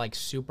we were like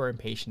super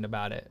impatient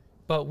about it,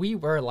 but we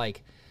were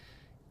like,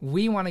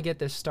 we want to get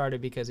this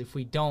started because if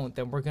we don't,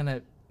 then we're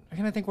gonna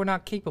think we're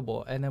not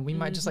capable, and then we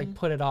might just like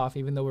put it off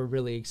even though we're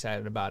really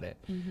excited about it.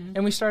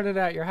 And we started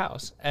at your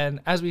house, and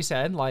as we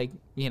said, like,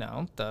 you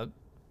know,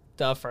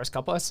 the first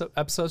couple of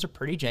episodes are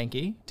pretty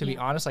janky, to be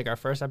honest. Like our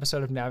first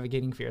episode of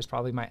Navigating Fear is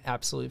probably my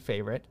absolute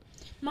favorite.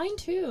 Mine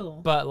too.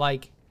 But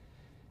like,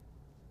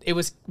 it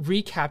was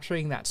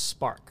recapturing that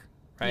spark,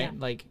 right? Yeah.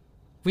 Like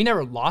we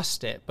never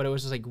lost it, but it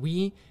was just like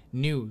we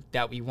knew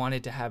that we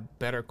wanted to have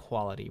better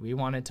quality. We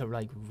wanted to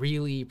like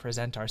really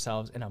present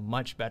ourselves in a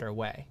much better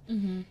way.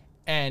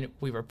 And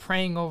we were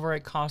praying over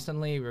it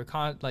constantly. We were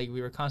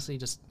constantly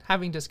just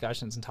having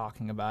discussions and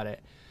talking about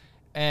it.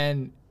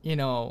 And, you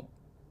know,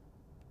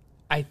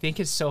 I think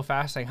it's so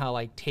fascinating how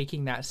like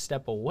taking that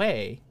step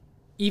away,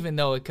 even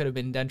though it could have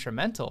been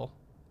detrimental,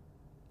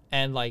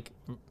 and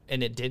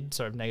it did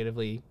sort of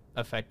negatively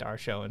affect our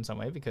show in some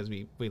way because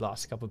we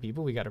lost a couple of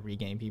people. We got to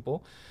regain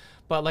people.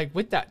 But like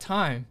with that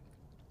time,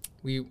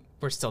 we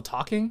were still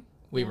talking.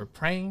 We were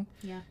praying.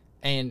 Yeah.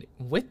 And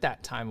with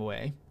that time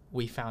away,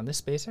 we found this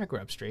space at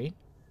GrubStreet.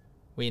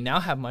 We now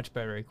have much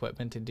better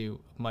equipment to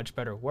do much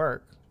better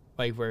work.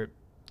 Like we're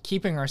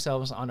keeping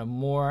ourselves on a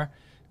more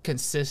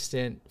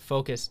consistent,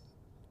 focused,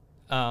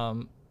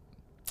 not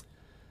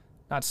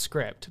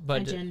script,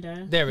 but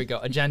agenda. There we go,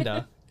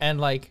 agenda. And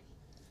like,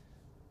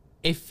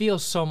 it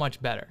feels so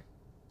much better.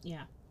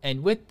 Yeah.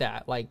 And with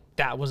that, like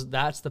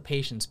that's the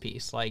patience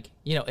piece. Like,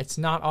 you know, it's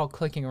not all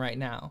clicking right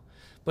now,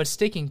 but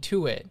sticking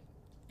to it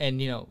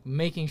and, you know,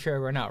 making sure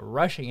we're not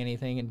rushing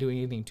anything and doing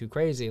anything too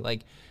crazy.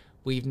 Like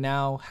we've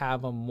now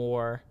have a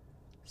more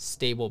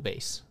stable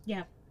base.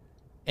 Yeah.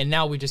 And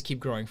now we just keep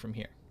growing from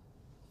here.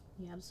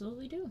 We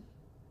absolutely do.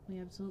 We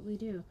absolutely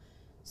do.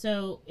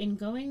 So in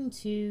going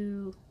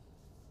to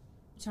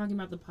talking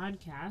about the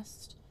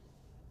podcast,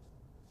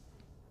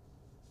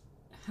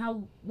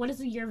 what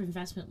does a year of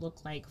investment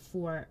look like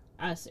for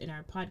us in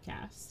our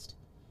podcast?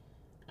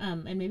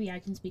 And maybe I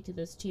can speak to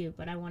this too,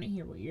 but I want to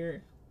hear what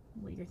you're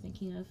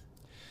thinking of.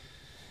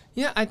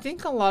 Yeah, I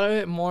think a lot of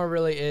it more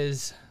really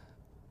is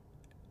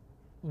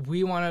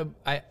we want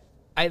to,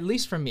 at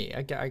least for me,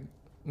 I'm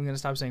going to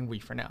stop saying we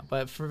for now,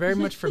 but for very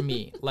much for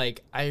me,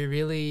 like I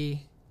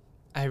really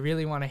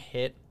want to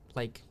hit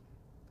like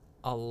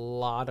a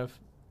lot of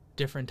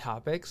different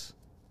topics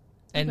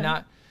and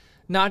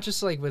not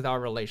just like with our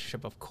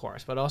relationship, of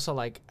course, but also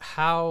like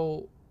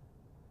how,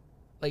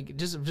 like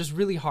just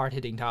really hard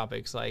hitting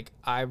topics. Like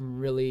I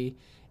really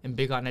am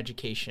big on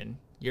education.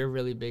 You're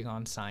really big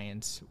on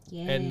science.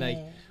 Yeah. And like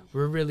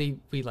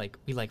we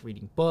like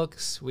reading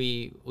books.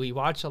 We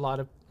watch a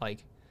lot of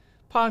like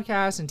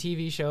podcasts and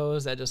TV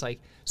shows that just like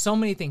so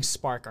many things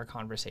spark our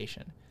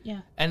conversation.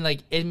 Yeah. And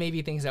like it may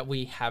be things that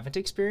we haven't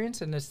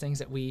experienced and there's things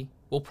that we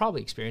will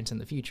probably experience in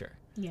the future.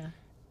 Yeah.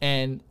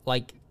 And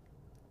like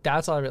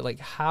that's all of it. Like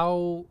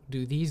how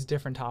do these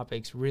different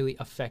topics really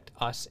affect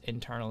us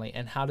internally,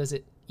 and how does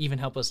it even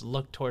help us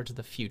look towards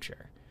the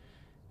future?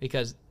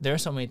 Because there are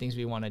so many things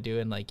we want to do,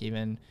 and like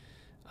even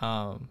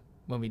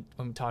when we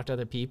talk to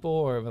other people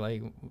or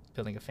like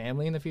building a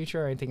family in the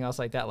future or anything else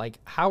like that, like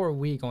how are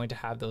we going to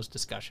have those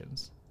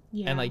discussions?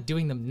 Yeah. And like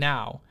doing them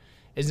now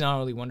is not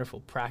only wonderful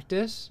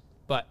practice,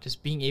 but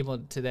just being able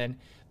to then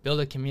build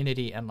a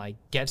community and like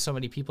get so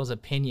many people's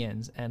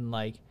opinions, and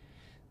like,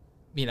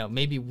 you know,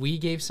 maybe we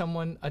gave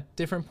someone a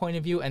different point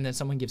of view and then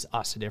someone gives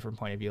us a different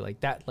point of view, like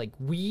that. Like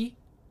we,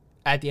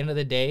 at the end of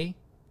the day,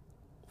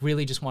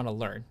 really just want to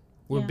learn.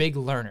 We're big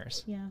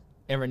learners. Yeah.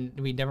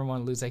 We never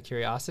want to lose that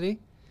curiosity.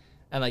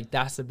 And like,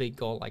 that's the big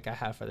goal like I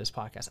have for this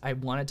podcast. I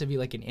want it to be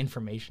like an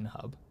information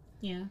hub.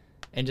 Yeah.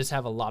 And just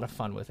have a lot of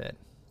fun with it.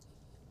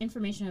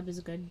 Information hub is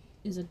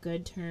a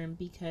good term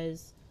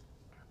because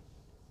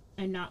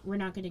we're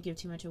not going to give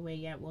too much away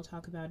yet. We'll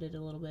talk about it a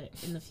little bit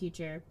in the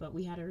future, but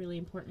we had a really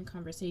important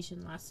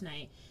conversation last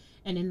night.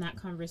 And in that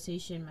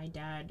conversation, my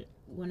dad,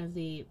 one of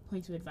the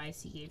points of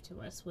advice he gave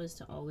to us was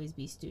to always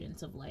be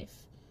students of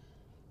life.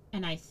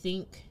 And I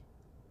think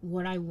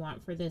what I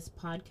want for this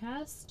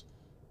podcast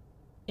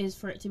is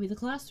for it to be the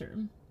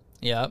classroom.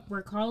 Yeah.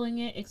 We're calling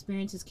it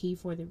Experience is Key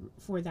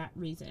for that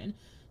reason.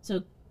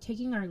 So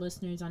taking our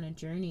listeners on a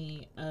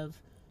journey of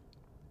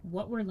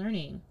what we're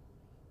learning,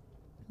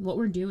 what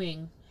we're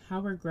doing, how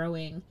we're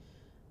growing,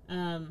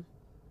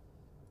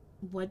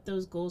 what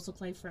those goals look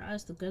like for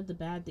us, the good, the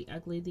bad, the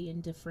ugly, the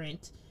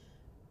indifferent.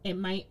 It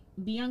might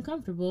be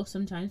uncomfortable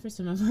sometimes for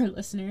some of our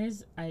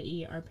listeners,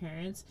 i.e. our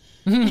parents.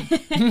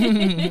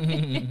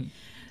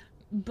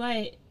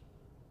 But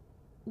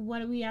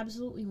what we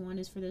absolutely want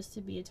is for this to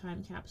be a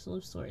time capsule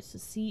of sorts,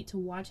 to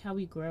watch how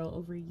we grow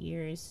over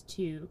years,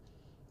 to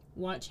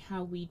watch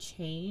how we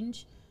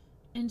change,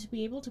 and to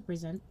be able to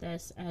present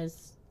this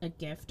as a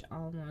gift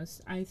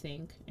almost, I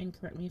think, and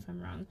correct me if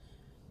I'm wrong,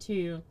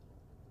 to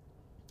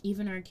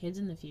even our kids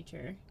in the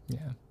future.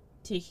 Yeah.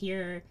 To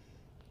hear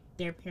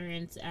their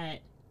parents at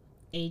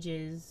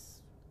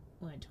ages,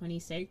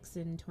 26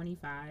 and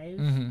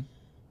 25,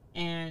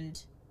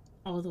 and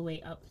all the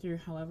way up through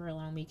however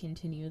long we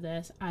continue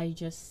this, I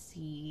just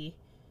see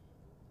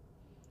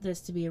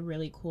this to be a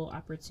really cool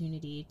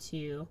opportunity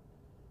to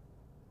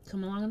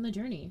come along on the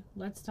journey.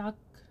 Let's talk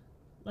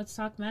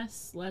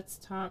mess, let's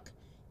talk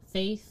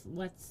faith,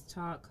 let's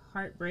talk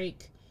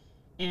heartbreak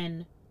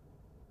and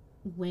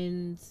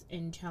wins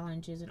and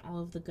challenges and all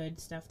of the good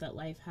stuff that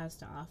life has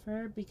to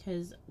offer,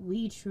 because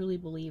we truly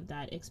believe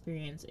that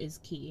experience is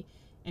key,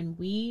 and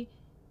we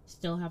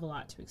still have a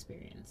lot to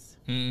experience.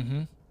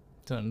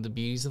 It's one of the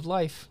beauties of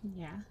life.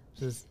 Yeah.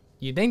 Just,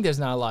 you think there's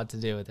not a lot to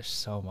do, but there's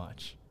so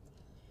much.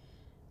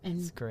 And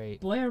it's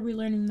great. Boy, are we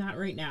learning that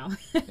right now.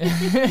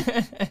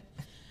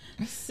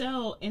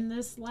 So in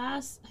this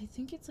last, I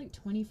think it's like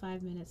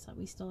 25 minutes that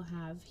we still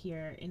have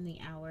here in the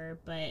hour,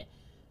 but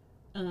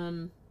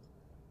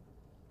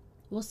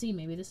we'll see.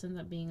 Maybe this ends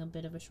up being a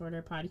bit of a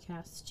shorter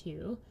podcast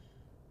too.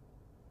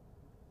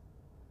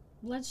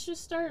 Let's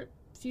just start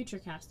future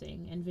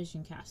casting and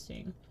vision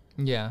casting.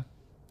 Yeah.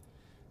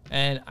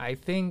 And I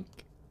think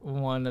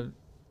one of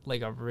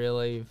like a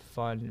really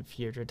fun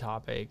future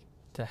topic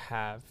to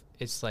have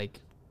is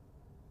like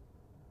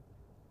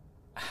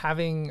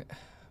having,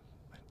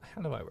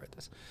 how do I word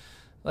this?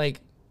 Like,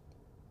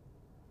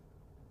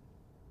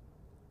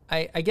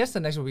 I guess the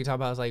next one we talk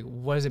about is like,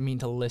 what does it mean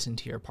to listen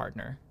to your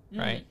partner,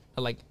 right?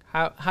 Like,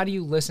 how do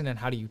you listen and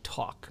how do you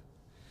talk?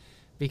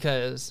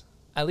 Because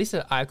at least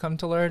that I've come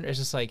to learn, it's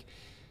just like,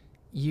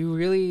 you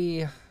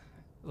really,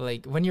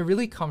 like, when you're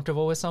really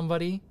comfortable with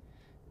somebody,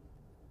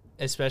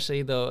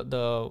 especially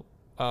the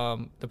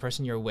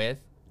person you're with,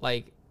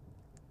 like,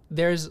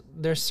 there's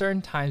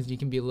certain times you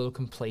can be a little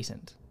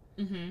complacent.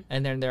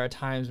 And then there are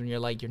times when you're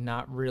like, you're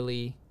not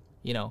really,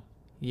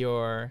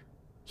 you're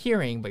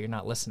hearing, but you're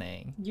not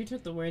listening. You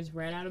took the words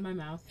right out of my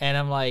mouth. And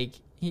I'm like,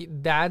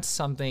 that's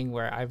something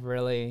where I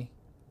really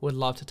would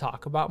love to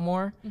talk about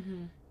more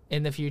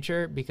in the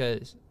future,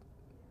 because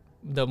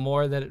the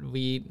more that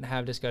we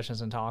have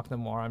discussions and talk, the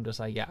more I'm just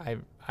like, yeah,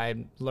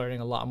 I'm learning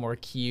a lot more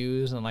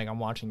cues, and like I'm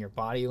watching your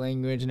body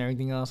language and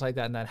everything else like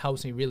that, and that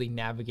helps me really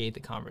navigate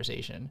the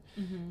conversation.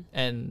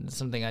 And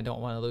something I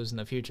don't want to lose in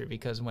the future,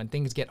 because when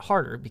things get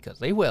harder, because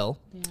they will,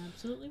 they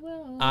absolutely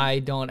will, I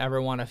don't ever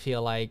want to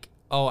feel like,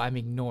 oh, I'm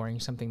ignoring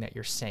something that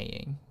you're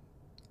saying.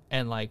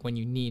 And like when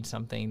you need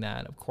something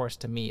that, of course,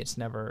 to me, it's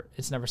never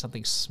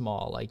something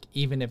small. Like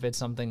even if it's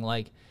something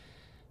like,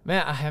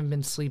 man, I haven't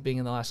been sleeping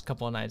in the last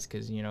couple of nights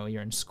because,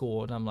 you're in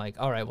school. And I'm like,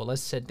 all right, well,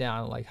 let's sit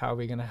down. Like, how are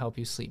we going to help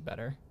you sleep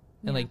better?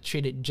 And like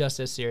treat it just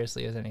as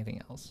seriously as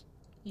anything else.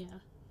 Yeah.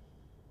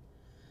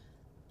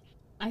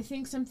 I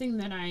think something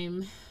that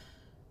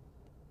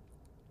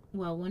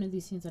one of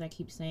these things that I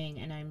keep saying,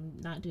 and I'm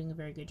not doing a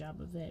very good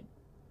job of it,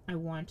 I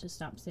want to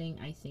stop saying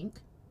I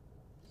think.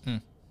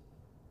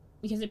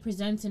 Because it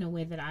presents in a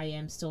way that I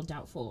am still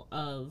doubtful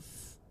of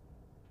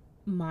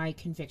my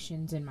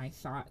convictions and my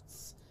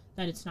thoughts.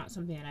 That it's not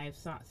something that I've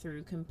thought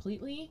through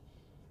completely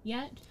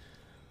yet.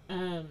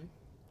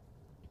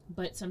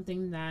 But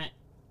something that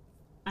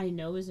I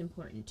know is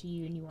important to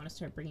you and you want to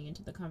start bringing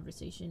into the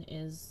conversation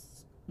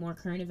is more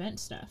current event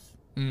stuff.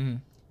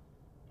 And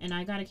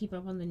I got to keep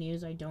up on the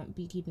news. I don't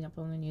be keeping up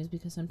on the news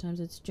because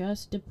sometimes it's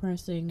just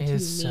depressing to me.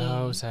 It's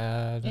so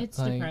sad. It's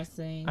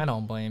depressing. I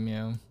don't blame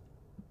you.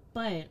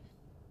 But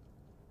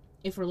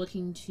if we're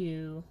looking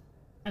to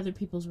other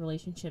people's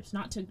relationships,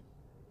 not to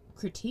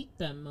critique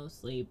them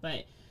mostly,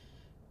 but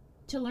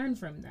to learn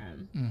from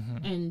them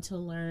and to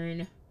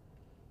learn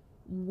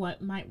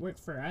what might work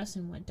for us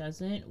and what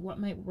doesn't, what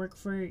might work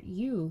for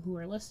you who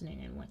are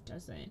listening and what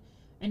doesn't.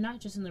 And not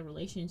just in the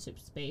relationship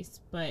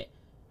space, but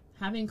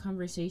having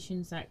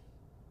conversations that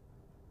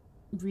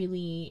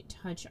really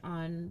touch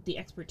on the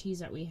expertise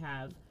that we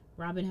have.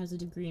 Robin has a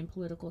degree in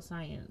political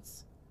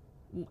science.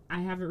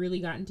 I haven't really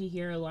gotten to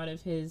hear a lot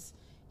of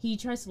he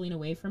tries to lean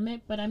away from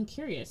it, but I'm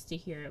curious to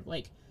hear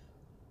like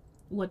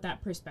what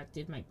that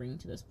perspective might bring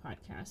to this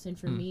podcast. And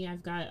for me,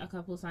 I've got a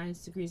couple of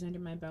science degrees under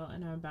my belt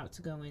and I'm about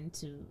to go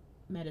into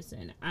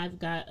medicine. I've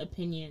got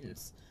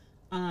opinions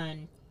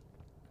on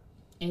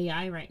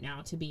AI right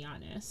now, to be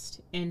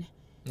honest, and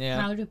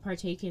how to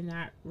partake in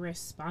that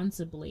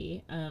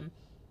responsibly.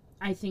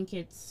 I think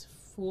it's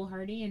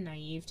foolhardy and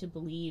naive to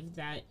believe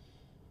that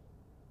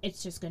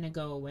it's just going to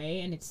go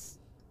away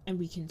and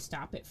we can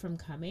stop it from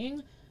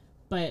coming.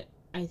 But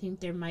I think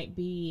there might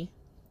be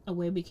a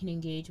way we can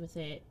engage with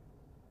it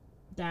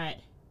that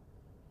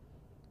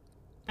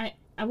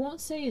I won't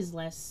say is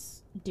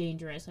less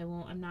dangerous.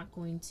 I'm not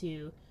going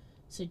to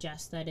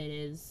suggest that it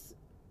is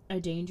a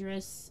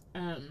dangerous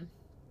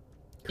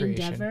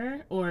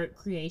endeavor or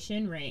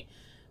creation, right?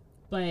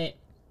 But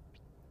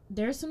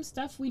there's some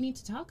stuff we need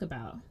to talk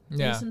about.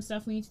 There's some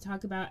stuff we need to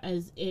talk about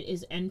as it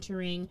is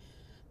entering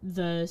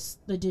the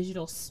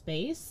digital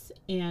space,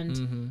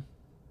 and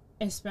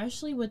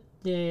especially with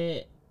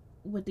the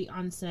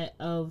onset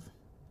of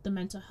the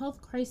mental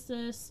health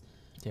crisis,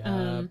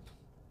 Yeah.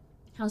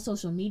 how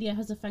social media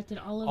has affected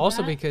all of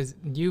also that. Because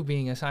you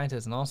being a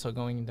scientist and also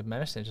going into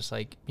medicine, just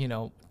like, you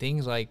know,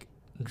 things like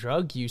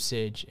drug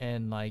usage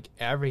and like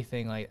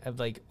everything,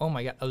 like oh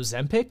my god,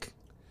 Ozempic,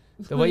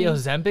 the way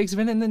Ozempic's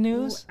been in the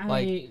news,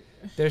 like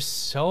there's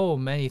so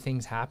many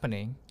things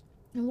happening.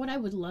 And what I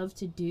would love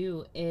to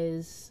do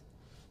is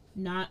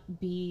not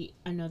be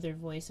another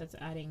voice that's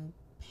adding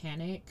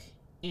panic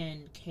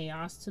and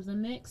chaos to the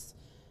mix.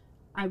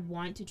 I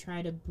want to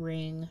try to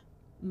bring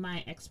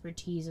my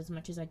expertise as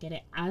much as I get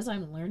it as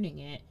I'm learning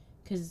it,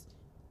 because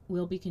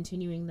we'll be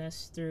continuing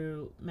this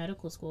through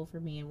medical school for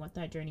me, and what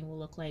that journey will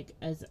look like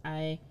as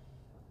I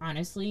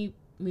honestly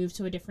move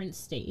to a different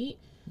state.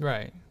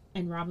 Right.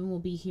 And Robin will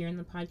be here in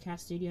the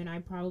podcast studio, and I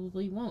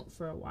probably won't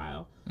for a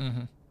while.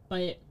 Mm-hmm.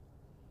 But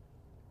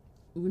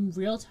in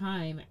real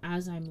time,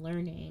 as I'm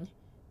learning,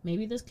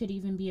 maybe this could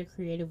even be a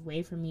creative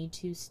way for me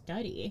to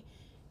study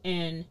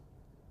and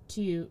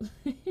to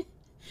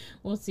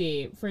we'll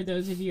see. For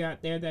those of you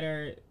out there that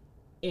are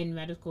in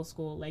medical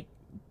school, like,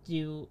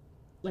 do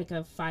like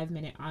a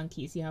 5-minute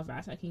Anki, see how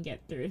fast I can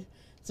get through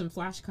some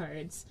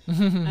flashcards.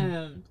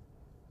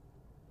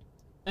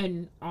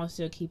 And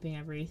also keeping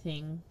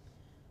everything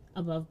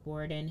above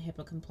board and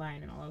HIPAA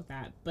compliant and all of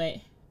that. But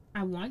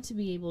I want to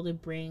be able to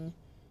bring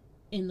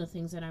in the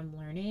things that I'm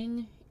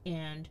learning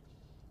and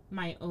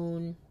my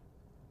own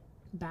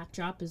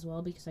backdrop as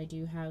well, because I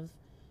do have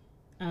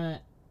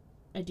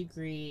a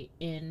degree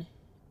in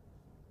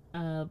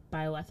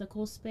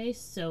bioethical space.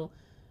 So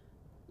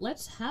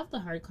let's have the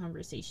hard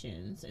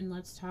conversations and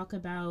let's talk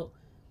about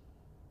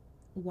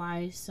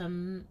why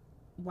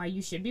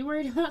you should be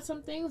worried about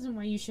some things and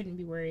why you shouldn't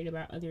be worried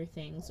about other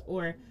things.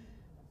 Or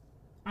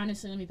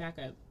honestly, let me back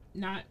up.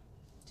 Not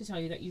to tell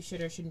you that you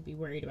should or shouldn't be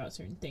worried about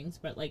certain things,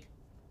 but like,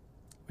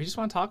 we just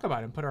want to talk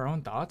about it and put our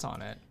own thoughts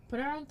on it. Put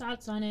our own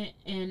thoughts on it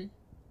and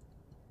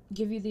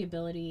give you the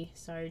ability,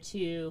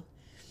 to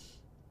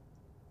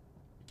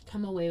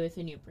come away with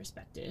a new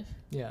perspective.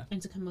 Yeah.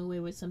 And to come away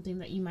with something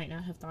that you might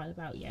not have thought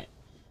about yet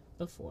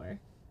before.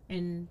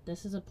 And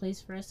this is a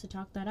place for us to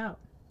talk that out.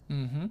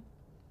 Mm-hmm.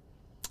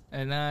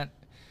 And that,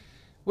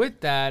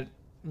 with that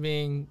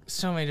being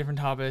so many different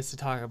topics to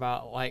talk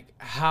about, like,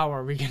 how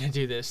are we going to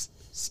do this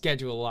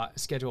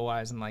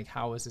schedule-wise, and, like,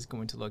 how is this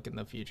going to look in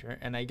the future?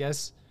 And I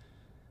guess,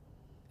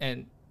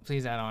 and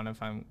please add on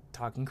if I'm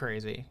talking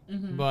crazy,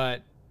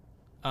 but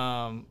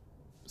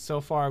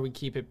so far we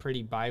keep it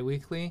pretty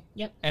bi-weekly.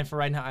 Yep. And for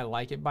right now, I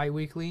like it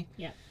bi-weekly.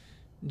 Yep.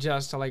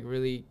 Just to, like,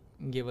 really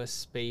give us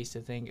space to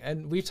think.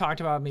 And we've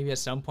talked about maybe at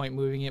some point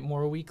moving it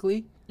more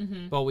weekly,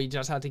 but we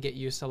just had to get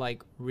used to,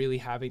 like, really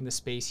having the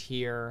space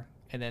here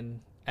and then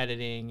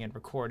editing and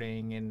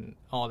recording and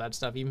all that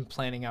stuff, even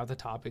planning out the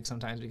topics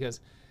sometimes, because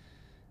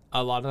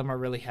a lot of them are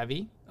really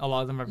heavy. A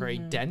lot of them are very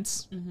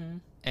dense.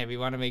 And we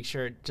want to make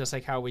sure, just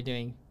like how we're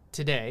doing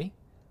today,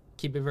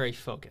 keep it very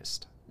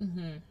focused.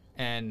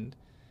 And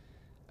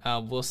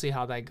we'll see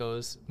how that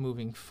goes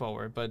moving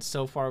forward. But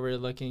so far, we're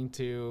looking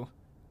to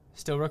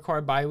still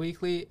record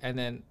bi-weekly and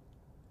then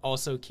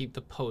also keep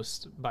the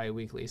post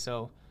bi-weekly.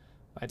 So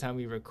by the time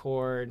we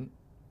record,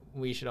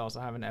 we should also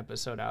have an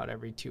episode out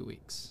every 2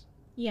 weeks.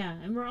 Yeah,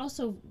 and we're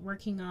also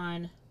working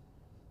on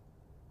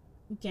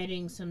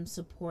getting some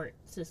support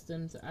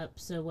systems up.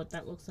 So what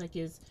that looks like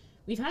is,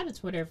 we've had a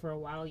Twitter for a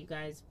while, you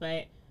guys,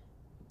 but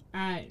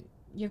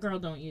your girl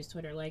don't use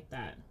Twitter like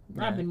that.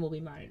 Robin will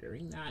be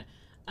monitoring that.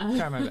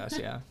 Try my best,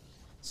 yeah.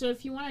 So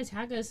if you want to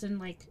tag us in,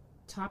 like,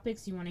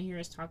 topics you want to hear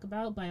us talk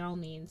about, by all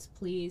means,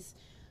 please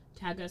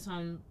tag us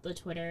on the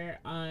Twitter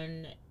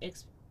on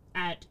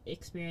at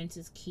Experience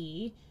is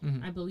Key.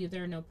 I believe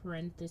there are no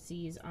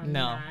parentheses on that.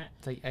 No,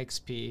 it's like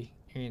XP,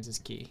 Experience is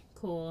Key.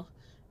 Cool.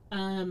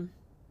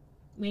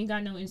 We ain't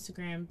got no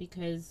Instagram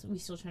because we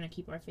still trying to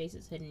keep our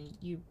faces hidden.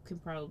 You can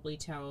probably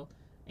tell,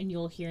 and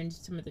you'll hear in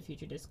some of the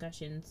future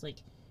discussions, like,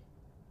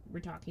 we're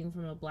talking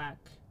from a Black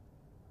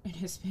and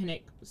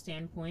Hispanic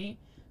standpoint,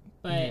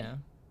 but yeah.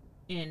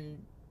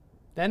 And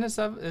then it's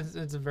a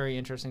very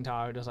interesting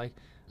topic, just like,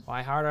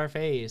 why hide our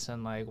face,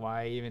 and, like,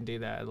 why even do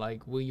that?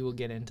 Like, we will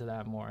get into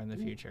that more in the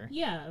future.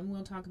 Yeah, and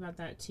we'll talk about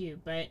that too.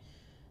 But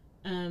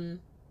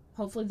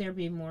hopefully there'll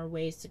be more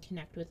ways to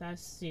connect with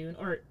us soon,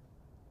 or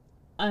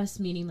us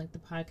meaning like the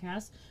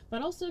podcast.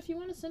 But also, if you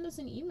want to send us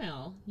an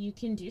email, you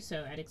can do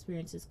so at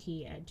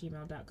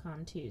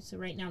experienceskey@gmail.com too. So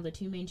right now the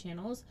two main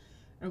channels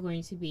are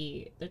going to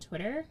be the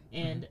Twitter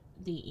and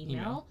the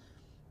email.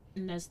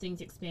 And as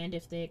things expand,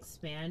 if they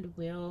expand,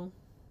 we'll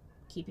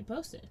keep you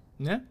posted.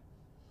 Yeah.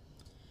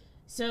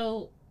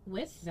 So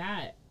with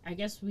that, I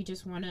guess we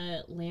just want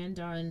to land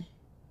on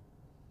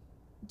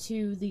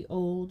to the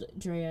old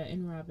Drea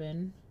and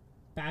Robin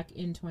back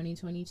in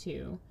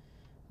 2022.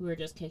 We were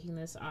just kicking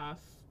this off.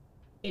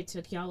 It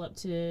took y'all up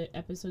to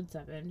episode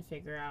 7 to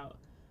figure out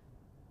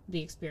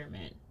the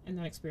experiment. And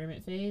that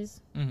experiment phase,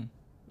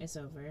 it's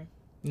over.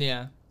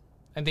 Yeah.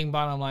 I think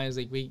bottom line is,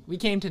 like, we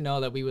came to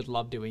know that we would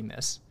love doing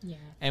this. Yeah.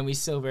 And we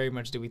still very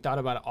much do. We thought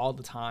about it all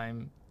the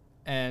time.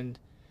 And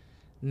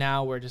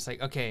now we're just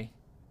like, okay,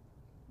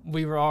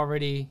 we were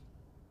already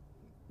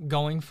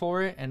going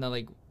for it, and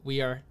like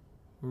we are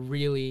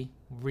really,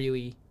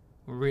 really,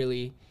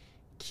 really,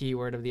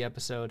 keyword of the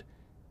episode,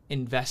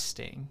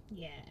 investing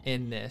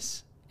in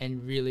this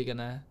and really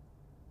gonna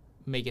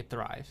make it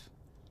thrive.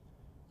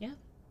 Yeah.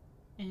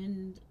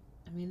 And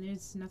I mean,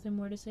 there's nothing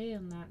more to say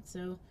on that.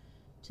 So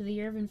to the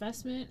year of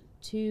investment,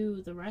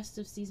 to the rest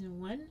of season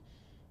 1,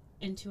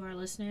 and to our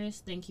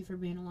listeners, thank you for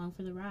being along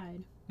for the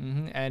ride.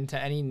 And to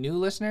any new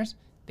listeners,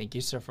 thank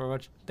you so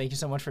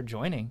much for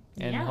joining,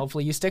 and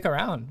hopefully you stick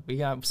around. We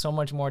got so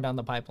much more down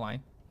the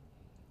pipeline,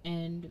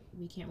 and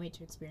we can't wait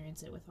to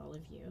experience it with all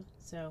of you.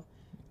 So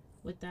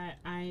with that,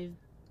 I'm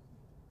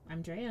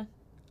Drea.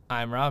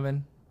 I'm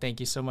Robin. Thank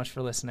you so much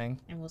for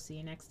listening, and we'll see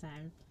you next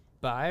time.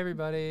 Bye,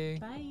 everybody.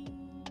 Bye.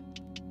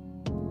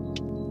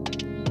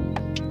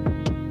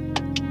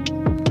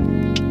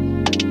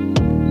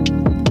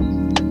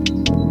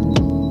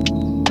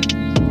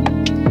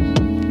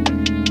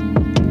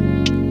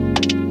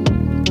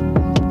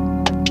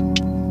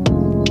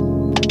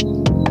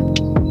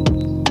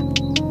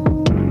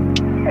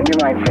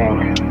 Might think,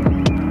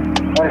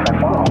 what if I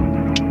fall?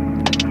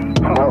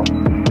 Well,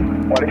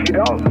 what if you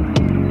don't?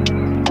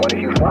 What if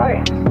you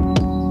fly?